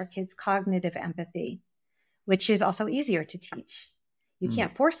to teach our kids cognitive empathy, which is also easier to teach. You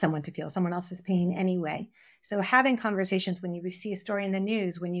can't force someone to feel someone else's pain anyway. So having conversations when you see a story in the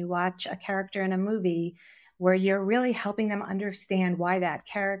news, when you watch a character in a movie, where you're really helping them understand why that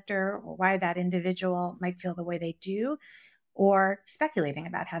character or why that individual might feel the way they do, or speculating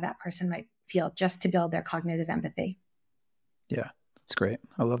about how that person might feel, just to build their cognitive empathy. Yeah, that's great.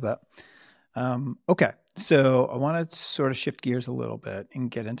 I love that. Okay, so I want to sort of shift gears a little bit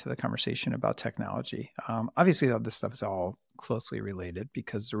and get into the conversation about technology. Obviously, all this stuff is all closely related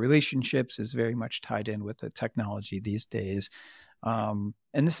because the relationships is very much tied in with the technology these days. And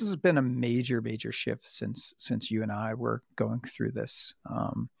this has been a major shift since you and I were going through this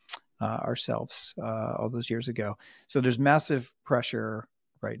ourselves all those years ago. So there's massive pressure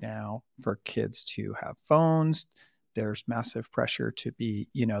right now for kids to have phones. There's massive pressure to be,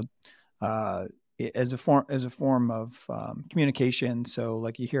 as a form of communication. So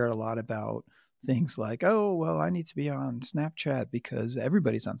like you hear a lot about things like, oh, well, I need to be on Snapchat because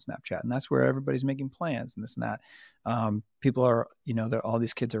everybody's on Snapchat and that's where everybody's making plans and this and that. People are, all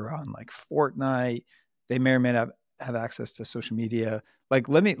these kids are on like Fortnite. They may or may not have access to social media. Like,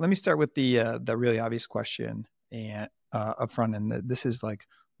 let me start with the really obvious question and up front. And this is like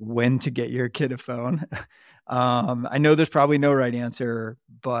when to get your kid a phone. I know there's probably no right answer,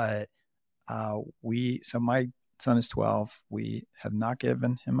 but so my son is 12. We have not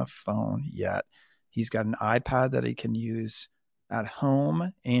given him a phone yet. He's got an iPad that he can use at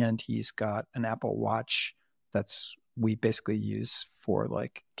home, and he's got an Apple Watch we basically use for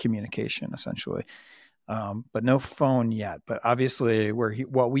like communication essentially. But no phone yet. But obviously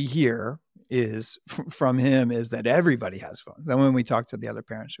what we hear is from him is that everybody has phones. And when we talk to the other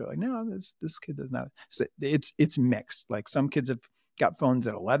parents, we're like, no, this kid doesn't have. So it's mixed. Like some kids have got phones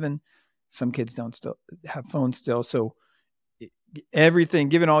at 11. Some kids don't still have phones still. So everything,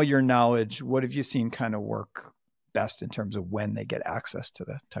 given all your knowledge, what have you seen kind of work best in terms of when they get access to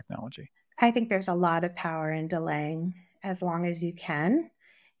the technology? I think there's a lot of power in delaying as long as you can.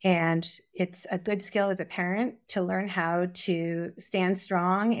 And it's a good skill as a parent to learn how to stand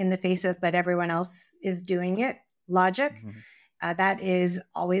strong in the face of, but everyone else is doing it, logic. That is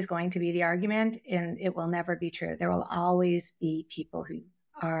always going to be the argument, and it will never be true. There will always be people who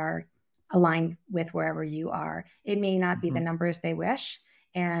are aligned with wherever you are. It may not be the numbers they wish,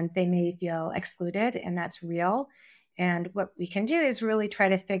 and they may feel excluded, and that's real. And what we can do is really try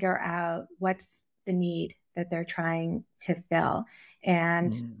to figure out what's the need that they're trying to fill.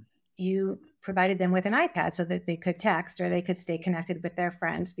 And you provided them with an iPad so that they could text or they could stay connected with their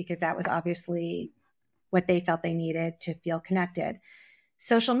friends, because that was obviously what they felt they needed to feel connected.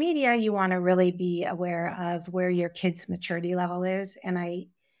 Social media, you want to really be aware of where your kid's maturity level is. And I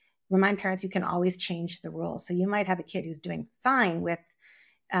remind parents you can always change the rules. So you might have a kid who's doing fine with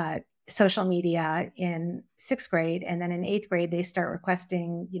social media in 6th grade, and then in 8th grade, they start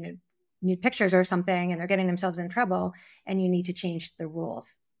requesting, nude pictures or something, and they're getting themselves in trouble, and you need to change the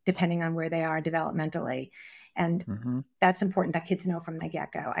rules depending on where they are developmentally. And that's important that kids know from the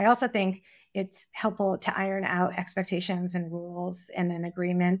get-go. I also think it's helpful to iron out expectations and rules and an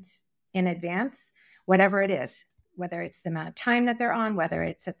agreement in advance, whatever it is, whether it's the amount of time that they're on, whether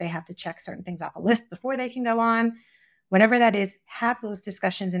it's that they have to check certain things off a list before they can go on, whatever that is, have those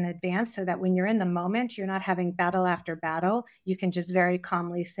discussions in advance so that when you're in the moment, you're not having battle after battle. You can just very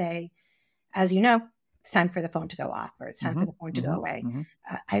calmly say, as you know, it's time for the phone to go off, or it's time for the phone to go away.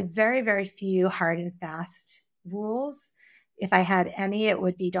 I have very, very few hard and fast rules. If I had any, it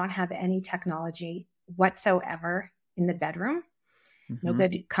would be don't have any technology whatsoever in the bedroom. No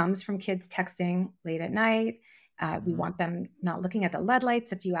good comes from kids texting late at night. We want them not looking at the LED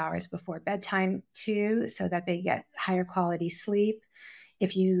lights a few hours before bedtime too, so that they get higher quality sleep.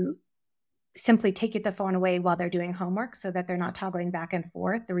 If you simply take the phone away while they're doing homework so that they're not toggling back and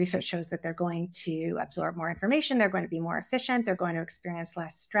forth, the research shows that they're going to absorb more information. They're going to be more efficient. They're going to experience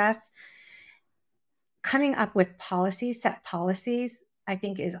less stress. Coming up with set policies, I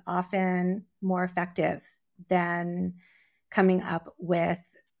think is often more effective than coming up with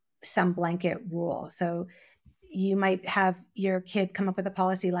some blanket rule. So you might have your kid come up with a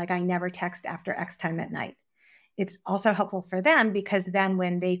policy like, I never text after X time at night. It's also helpful for them because then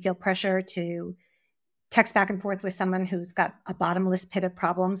when they feel pressure to text back and forth with someone who's got a bottomless pit of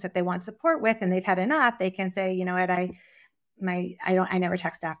problems that they want support with and they've had enough, they can say, you know what, I never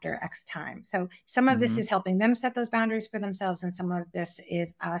text after X time. So some of this is helping them set those boundaries for themselves, and some of this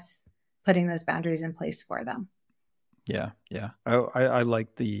is us putting those boundaries in place for them. Yeah. I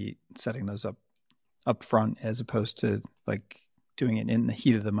like the setting those up front as opposed to like doing it in the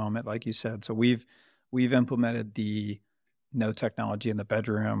heat of the moment, like you said. So we've implemented the no technology in the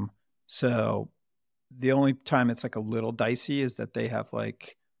bedroom. So the only time it's like a little dicey is that they have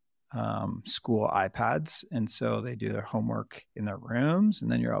like school iPads. And so they do their homework in their rooms.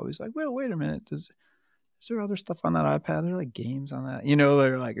 And then you're always like, well, wait a minute. Is there other stuff on that iPad? Are there like games on that?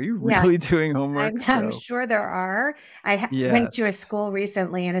 They're like, are you Yes, really doing homework? I'm sure there are. I went to a Yes. school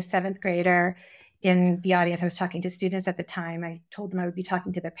recently, and a seventh grader in the audience, I was talking to students at the time. I told them I would be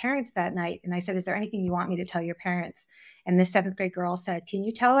talking to their parents that night. And I said, is there anything you want me to tell your parents? And this seventh grade girl said, can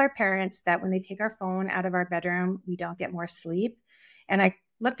you tell our parents that when they take our phone out of our bedroom, we don't get more sleep? And I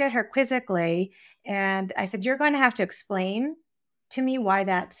looked at her quizzically and I said, you're going to have to explain to me why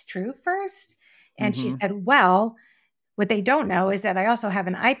that's true first. And she said, well, what they don't know is that I also have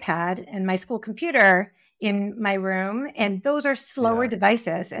an iPad and my school computer in my room, and those are slower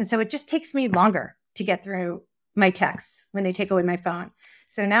devices. And so it just takes me longer to get through my texts when they take away my phone.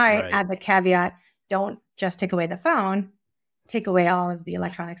 So now I add the caveat, don't just take away the phone, take away all of the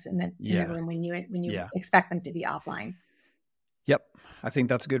electronics in the room when you expect them to be offline. Yep. I think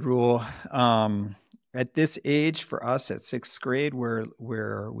that's a good rule. At this age for us at sixth grade,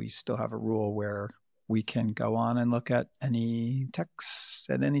 where we still have a rule where we can go on and look at any texts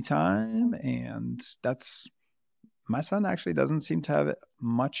at any time. And my son actually doesn't seem to have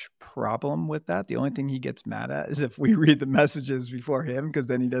much problem with that. The only thing he gets mad at is if we read the messages before him, because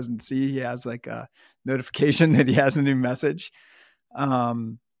then he doesn't see he has like a notification that he has a new message.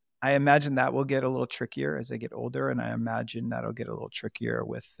 I imagine that will get a little trickier as they get older. And I imagine that'll get a little trickier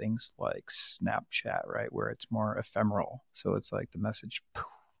with things like Snapchat, right? Where it's more ephemeral. So it's like the message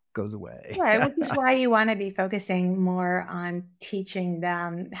goes away. Right, which is why you want to be focusing more on teaching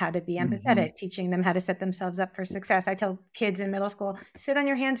them how to be empathetic, teaching them how to set themselves up for success. I tell kids in middle school, sit on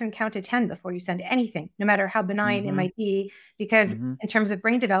your hands and count to 10 before you send anything, no matter how benign it might be, because in terms of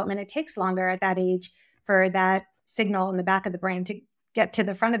brain development, it takes longer at that age for that signal in the back of the brain to get to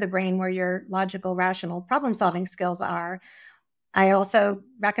the front of the brain where your logical, rational problem-solving skills are. I also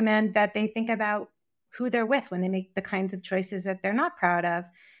recommend that they think about who they're with when they make the kinds of choices that they're not proud of,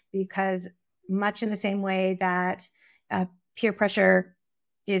 because much in the same way that peer pressure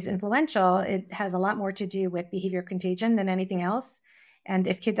is influential, it has a lot more to do with behavior contagion than anything else. And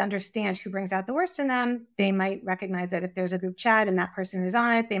if kids understand who brings out the worst in them, they might recognize that if there's a group chat and that person is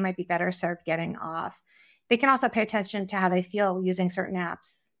on it, they might be better served getting off. They can also pay attention to how they feel using certain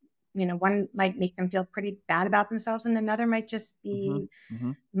apps. One might make them feel pretty bad about themselves, and another might just be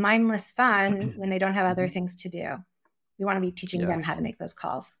mindless fun when they don't have other things to do. We want to be teaching them how to make those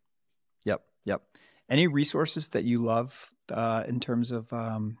calls. Yep. Any resources that you love in terms of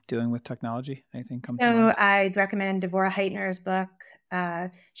dealing with technology? Anything come to mind? So I'd recommend Devorah Heitner's book.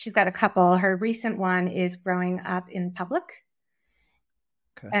 She's got a couple. Her recent one is Growing Up in Public.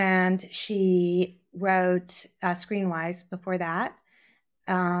 Okay. And she wrote Screenwise before that.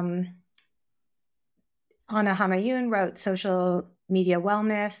 Anna Hamayoun wrote Social Media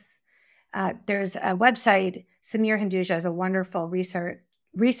Wellness. There's a website, Samir Hinduja is a wonderful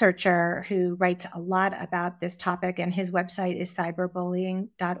researcher who writes a lot about this topic, and his website is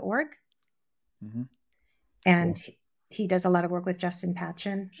cyberbullying.org. And he does a lot of work with Justin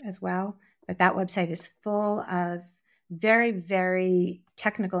Patchen as well. But that website is full of very, very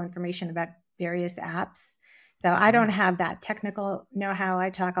technical information about various apps. So I don't have that technical know-how. I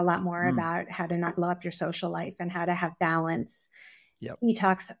talk a lot more about how to not blow up your social life and how to have balance. He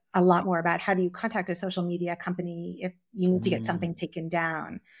talks a lot more about how do you contact a social media company if you need to get something taken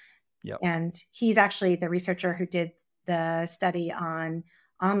down. And he's actually the researcher who did the study on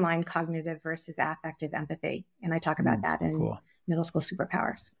online cognitive versus affective empathy. And I talk about that in Middle School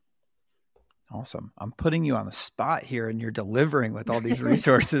Superpowers. Awesome. I'm putting you on the spot here and you're delivering with all these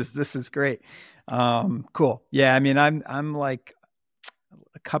resources. This is great. Cool. Yeah. I mean, I'm like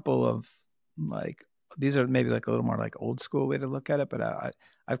a couple of like, these are maybe like a little more like old school way to look at it, but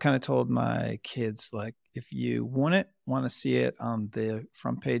I've kind of told my kids, like, if you want to see it on the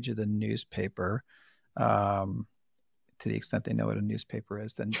front page of the newspaper, to the extent they know what a newspaper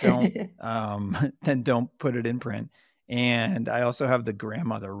is, then don't put it in print. And I also have the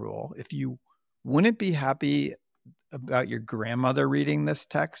grandmother rule. If you wouldn't be happy about your grandmother reading this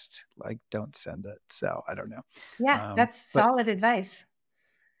text, like, don't send it. So I don't know. Yeah, that's solid advice.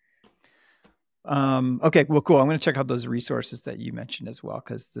 Okay, well, cool. I'm going to check out those resources that you mentioned as well,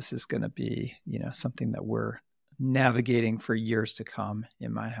 because this is going to be, something that we're navigating for years to come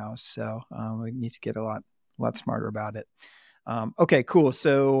in my house. So we need to get a lot smarter about it. Okay, cool.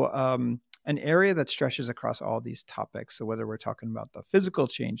 So an area that stretches across all these topics. So whether we're talking about the physical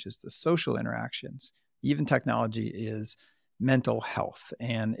changes, the social interactions, even technology, is mental health.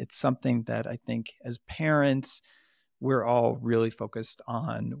 And it's something that I think as parents, we're all really focused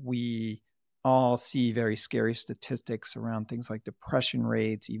on. We all see very scary statistics around things like depression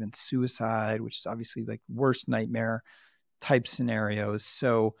rates, even suicide, which is obviously like worst nightmare type scenarios.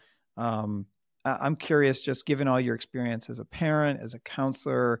 So I'm curious, just given all your experience as a parent, as a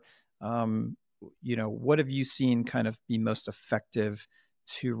counselor, what have you seen kind of be most effective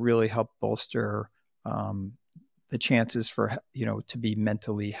to really help bolster the chances for, to be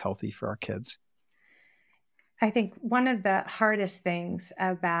mentally healthy for our kids? I think one of the hardest things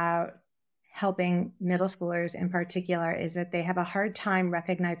about helping middle schoolers in particular is that they have a hard time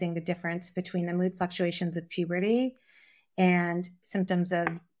recognizing the difference between the mood fluctuations of puberty and symptoms of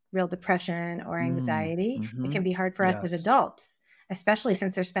real depression or anxiety. Mm-hmm. It can be hard for us as adults, especially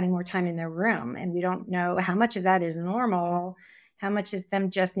since they're spending more time in their room and we don't know how much of that is normal, how much is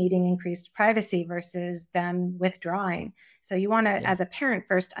them just needing increased privacy versus them withdrawing. So you want to, as a parent,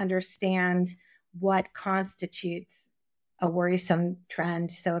 first understand what constitutes a worrisome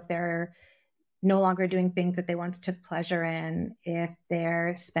trend. So if they're no longer doing things that they once took pleasure in, if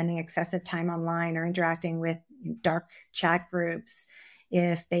they're spending excessive time online or interacting with dark chat groups,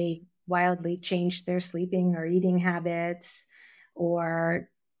 if they wildly changed their sleeping or eating habits, or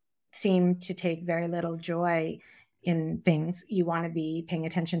seem to take very little joy in things, you want to be paying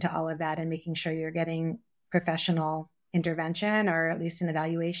attention to all of that and making sure you're getting professional intervention or at least an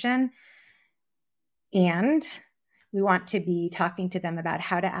evaluation. And we want to be talking to them about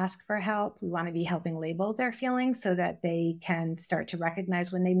how to ask for help. We want to be helping label their feelings so that they can start to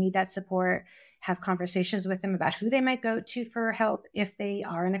recognize when they need that support, have conversations with them about who they might go to for help if they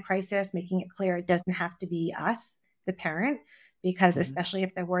are in a crisis, making it clear it doesn't have to be us, the parent, because especially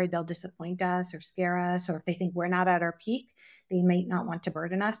if they're worried they'll disappoint us or scare us, or if they think we're not at our peak, they might not want to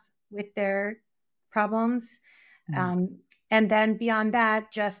burden us with their problems. And then beyond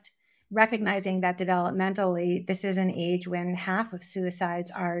that, just recognizing that developmentally, this is an age when half of suicides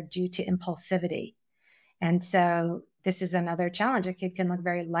are due to impulsivity. And so this is another challenge. A kid can look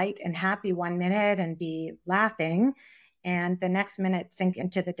very light and happy one minute and be laughing, and the next minute sink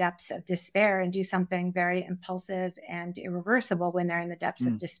into the depths of despair and do something very impulsive and irreversible when they're in the depths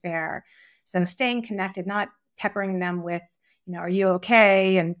of despair. So staying connected, not peppering them with, are you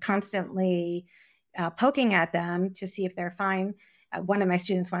okay? And constantly poking at them to see if they're fine. One of my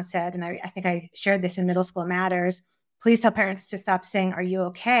students once said, and I think I shared this in Middle School Matters, please tell parents to stop saying, are you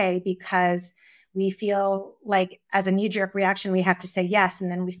okay? Because we feel like as a knee-jerk reaction, we have to say yes, and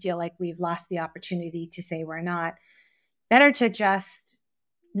then we feel like we've lost the opportunity to say we're not. Better to just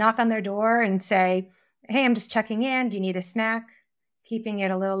knock on their door and say, hey, I'm just checking in. Do you need a snack? Keeping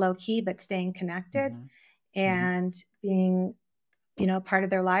it a little low-key, but staying connected and being part of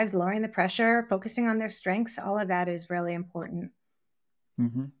their lives, lowering the pressure, focusing on their strengths. All of that is really important.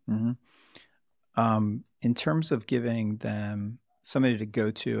 In terms of giving them somebody to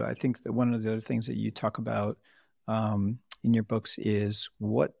go to, I think that one of the other things that you talk about in your books is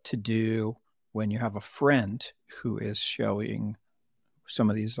what to do when you have a friend who is showing some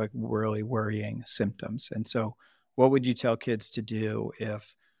of these like really worrying symptoms. And so what would you tell kids to do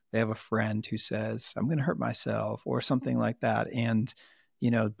if they have a friend who says, I'm going to hurt myself or something like that? And,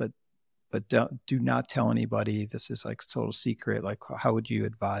 but do not tell anybody. This is like a total secret. Like, how would you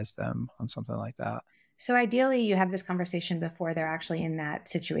advise them on something like that? So ideally, you have this conversation before they're actually in that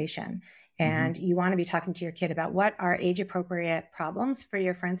situation. And you want to be talking to your kid about what are age-appropriate problems for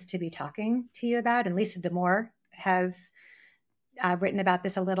your friends to be talking to you about. And Lisa D'Amour has written about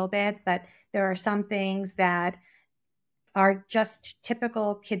this a little bit, but there are some things that are just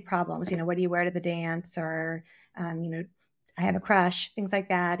typical kid problems. What do you wear to the dance? Or, I have a crush, things like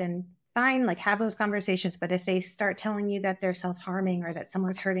that. And fine, like have those conversations. But if they start telling you that they're self-harming or that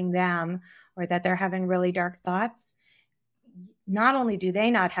someone's hurting them or that they're having really dark thoughts, not only do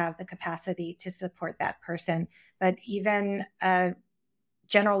they not have the capacity to support that person, but even a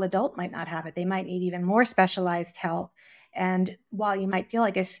general adult might not have it. They might need even more specialized help. And while you might feel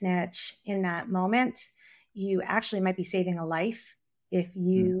like a snitch in that moment, you actually might be saving a life if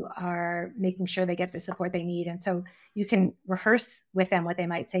you are making sure they get the support they need. And so you can rehearse with them what they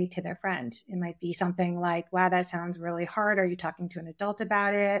might say to their friend. It might be something like, wow, that sounds really hard. Are you talking to an adult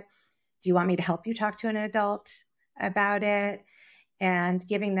about it? Do you want me to help you talk to an adult about it? And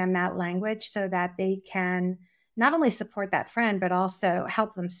giving them that language so that they can not only support that friend, but also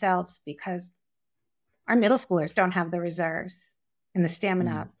help themselves, because our middle schoolers don't have the reserves and the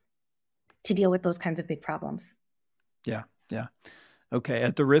stamina to deal with those kinds of big problems. Yeah. Okay.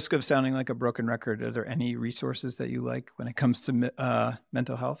 At the risk of sounding like a broken record, are there any resources that you like when it comes to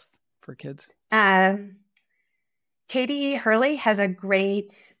mental health for kids? Katie Hurley has a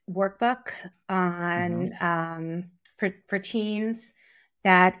great workbook Mm-hmm. on for teens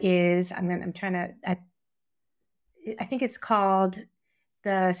that is I think it's called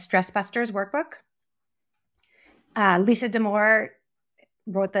the Stress Busters workbook. Lisa D'Amour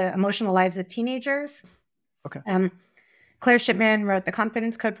wrote the Emotional Lives of Teenagers. Okay. Claire Shipman wrote the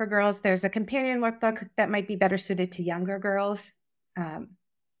Confidence Code for Girls. There's a companion workbook that might be better suited to younger girls on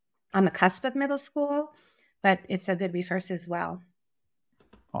the cusp of middle school, but it's a good resource as well.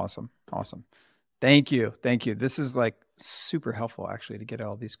 Awesome. Awesome. Thank you. Thank you. This is like super helpful actually to get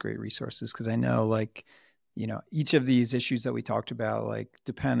all these great resources because I know like, each of these issues that we talked about, like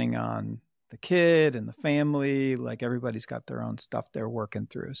depending on the kid and the family, like everybody's got their own stuff they're working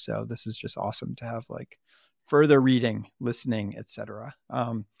through. So this is just awesome to have like further reading, listening, etc.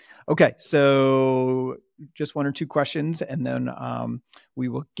 Okay. So just one or two questions and then we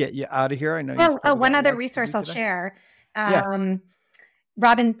will get you out of here. I know you've one got other lots to do resource I'll today. share. Yeah.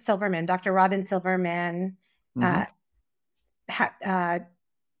 Dr. Robin Silverman, Mm-hmm.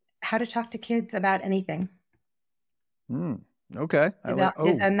 How to Talk to Kids About Anything. Okay.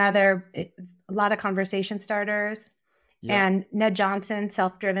 Is another, a lot of conversation starters. Yep. And Ned Johnson,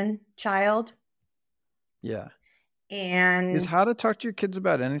 Self-Driven Child. Yeah. And is How to Talk to Your Kids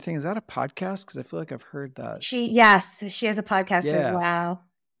About Anything, is that a podcast? Because I feel like I've heard that. she has a podcast as well.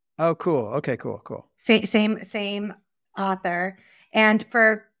 Oh, cool. Okay, cool. Same author. And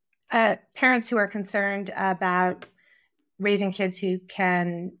for parents who are concerned about raising kids who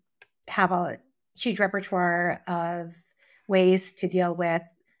can have a huge repertoire of ways to deal with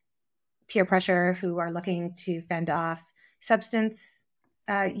peer pressure, who are looking to fend off substance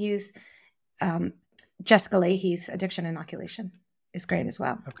use, Jessica Leahy's Addiction Inoculation is great as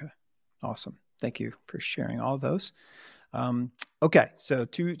well. Okay, awesome. Thank you for sharing all those. Okay, so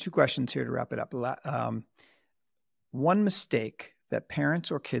two questions here to wrap it up. One mistake that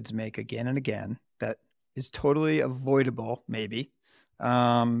parents or kids make again and again that is totally avoidable, maybe,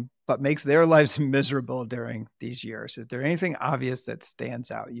 but makes their lives miserable during these years. Is there anything obvious that stands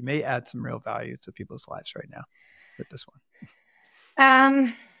out? You may add some real value to people's lives right now with this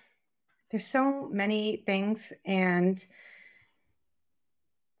one. There's so many things, and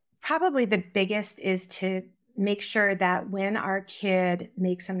probably the biggest is to make sure that when our kid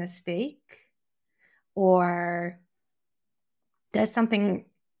makes a mistake or does something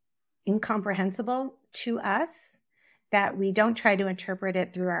incomprehensible to us, that we don't try to interpret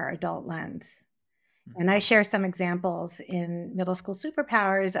it through our adult lens. And I share some examples in Middle School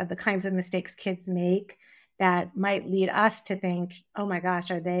Superpowers of the kinds of mistakes kids make that might lead us to think, oh my gosh,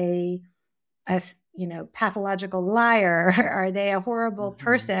 are they a pathological liar? Are they a horrible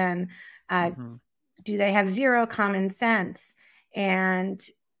person? Do they have zero common sense? And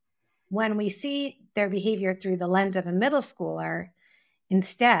when we see their behavior through the lens of a middle schooler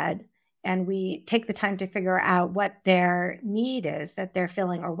instead, and we take the time to figure out what their need is that they're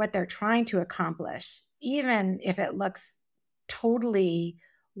feeling or what they're trying to accomplish, even if it looks totally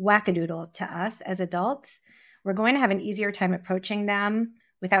wackadoodle to us as adults, we're going to have an easier time approaching them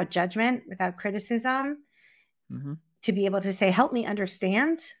without judgment, without criticism, to be able to say, help me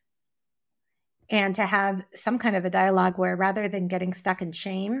understand, and to have some kind of a dialogue where rather than getting stuck in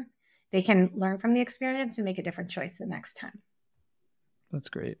shame, they can learn from the experience and make a different choice the next time. That's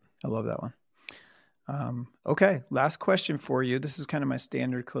great. I love that one. Okay, last question for you. This is kind of my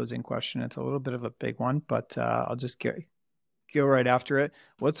standard closing question. It's a little bit of a big one, but I'll just go right after it.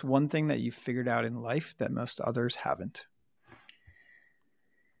 What's one thing that you figured out in life that most others haven't?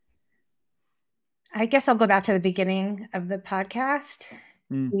 I guess I'll go back to the beginning of the podcast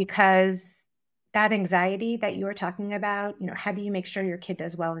because that anxiety that you were talking about, how do you make sure your kid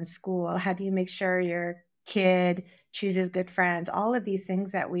does well in school? How do you make sure your kid chooses good friends? All of these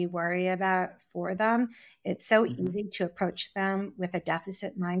things that we worry about for them, it's so easy to approach them with a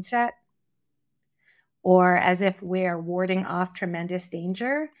deficit mindset or as if we're warding off tremendous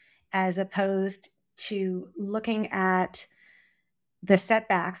danger, as opposed to looking at the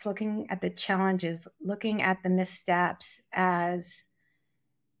setbacks, looking at the challenges, looking at the missteps as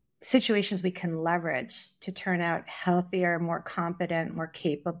situations we can leverage to turn out healthier, more competent, more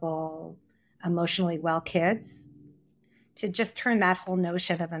capable, emotionally well kids. To just turn that whole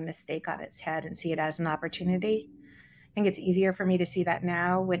notion of a mistake on its head and see it as an opportunity. I think it's easier for me to see that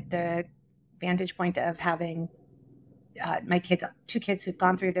now with the vantage point of having my kids, two kids who've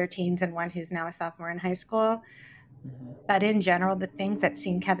gone through their teens and one who's now a sophomore in high school. But in general, the things that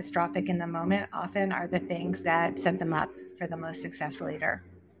seem catastrophic in the moment often are the things that set them up for the most success later.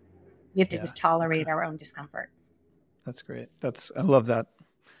 We have to just tolerate our own discomfort. That's great. I love that.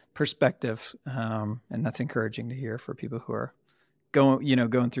 perspective. And that's encouraging to hear for people who are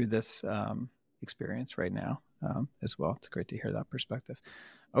going through this experience right now as well. It's great to hear that perspective.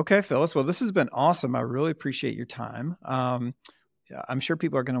 Okay, Phyllis. Well, this has been awesome. I really appreciate your time. I'm sure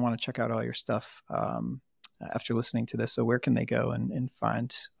people are going to want to check out all your stuff after listening to this. So where can they go and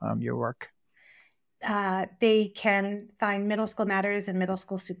find your work? They can find Middle School Matters and Middle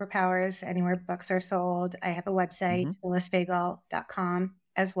School Superpowers anywhere books are sold. I have a website, phyllisfagell.com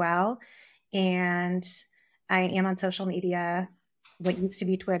as well. And I am on social media, what used to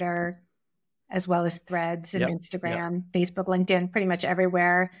be Twitter, as well as Threads and Instagram, Facebook, LinkedIn, pretty much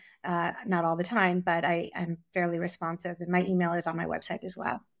everywhere. Not all the time, but I'm fairly responsive. And my email is on my website as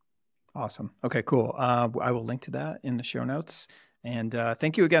well. Awesome. Okay, cool. I will link to that in the show notes. And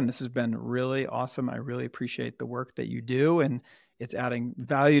thank you again. This has been really awesome. I really appreciate the work that you do, and it's adding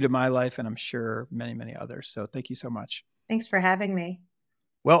value to my life, and I'm sure many, many others. So thank you so much. Thanks for having me.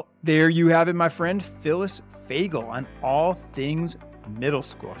 Well, there you have it, my friend, Phyllis Fagell on all things middle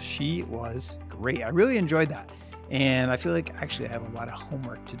school. She was great. I really enjoyed that. And I feel like actually I have a lot of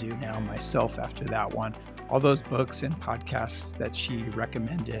homework to do now myself after that one. All those books and podcasts that she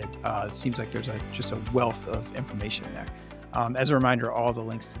recommended, it seems like there's just a wealth of information there. As a reminder, all the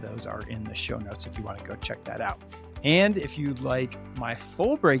links to those are in the show notes if you want to go check that out. And if you'd like my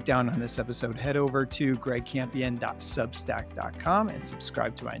full breakdown on this episode, head over to gregcampion.substack.com and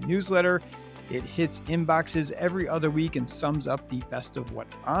subscribe to my newsletter. It hits inboxes every other week and sums up the best of what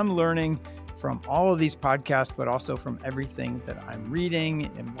I'm learning from all of these podcasts, but also from everything that I'm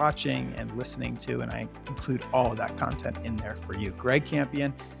reading and watching and listening to. And I include all of that content in there for you.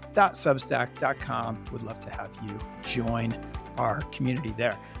 gregcampion.substack.com. Would love to have you join our community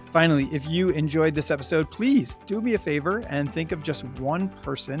there. Finally, if you enjoyed this episode, please do me a favor and think of just one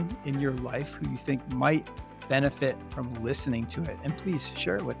person in your life who you think might benefit from listening to it. And please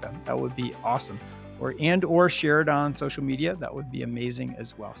share it with them. That would be awesome. Or share it on social media. That would be amazing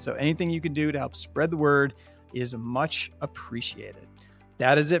as well. So anything you can do to help spread the word is much appreciated.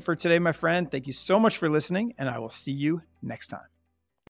 That is it for today, my friend. Thank you so much for listening, and I will see you next time.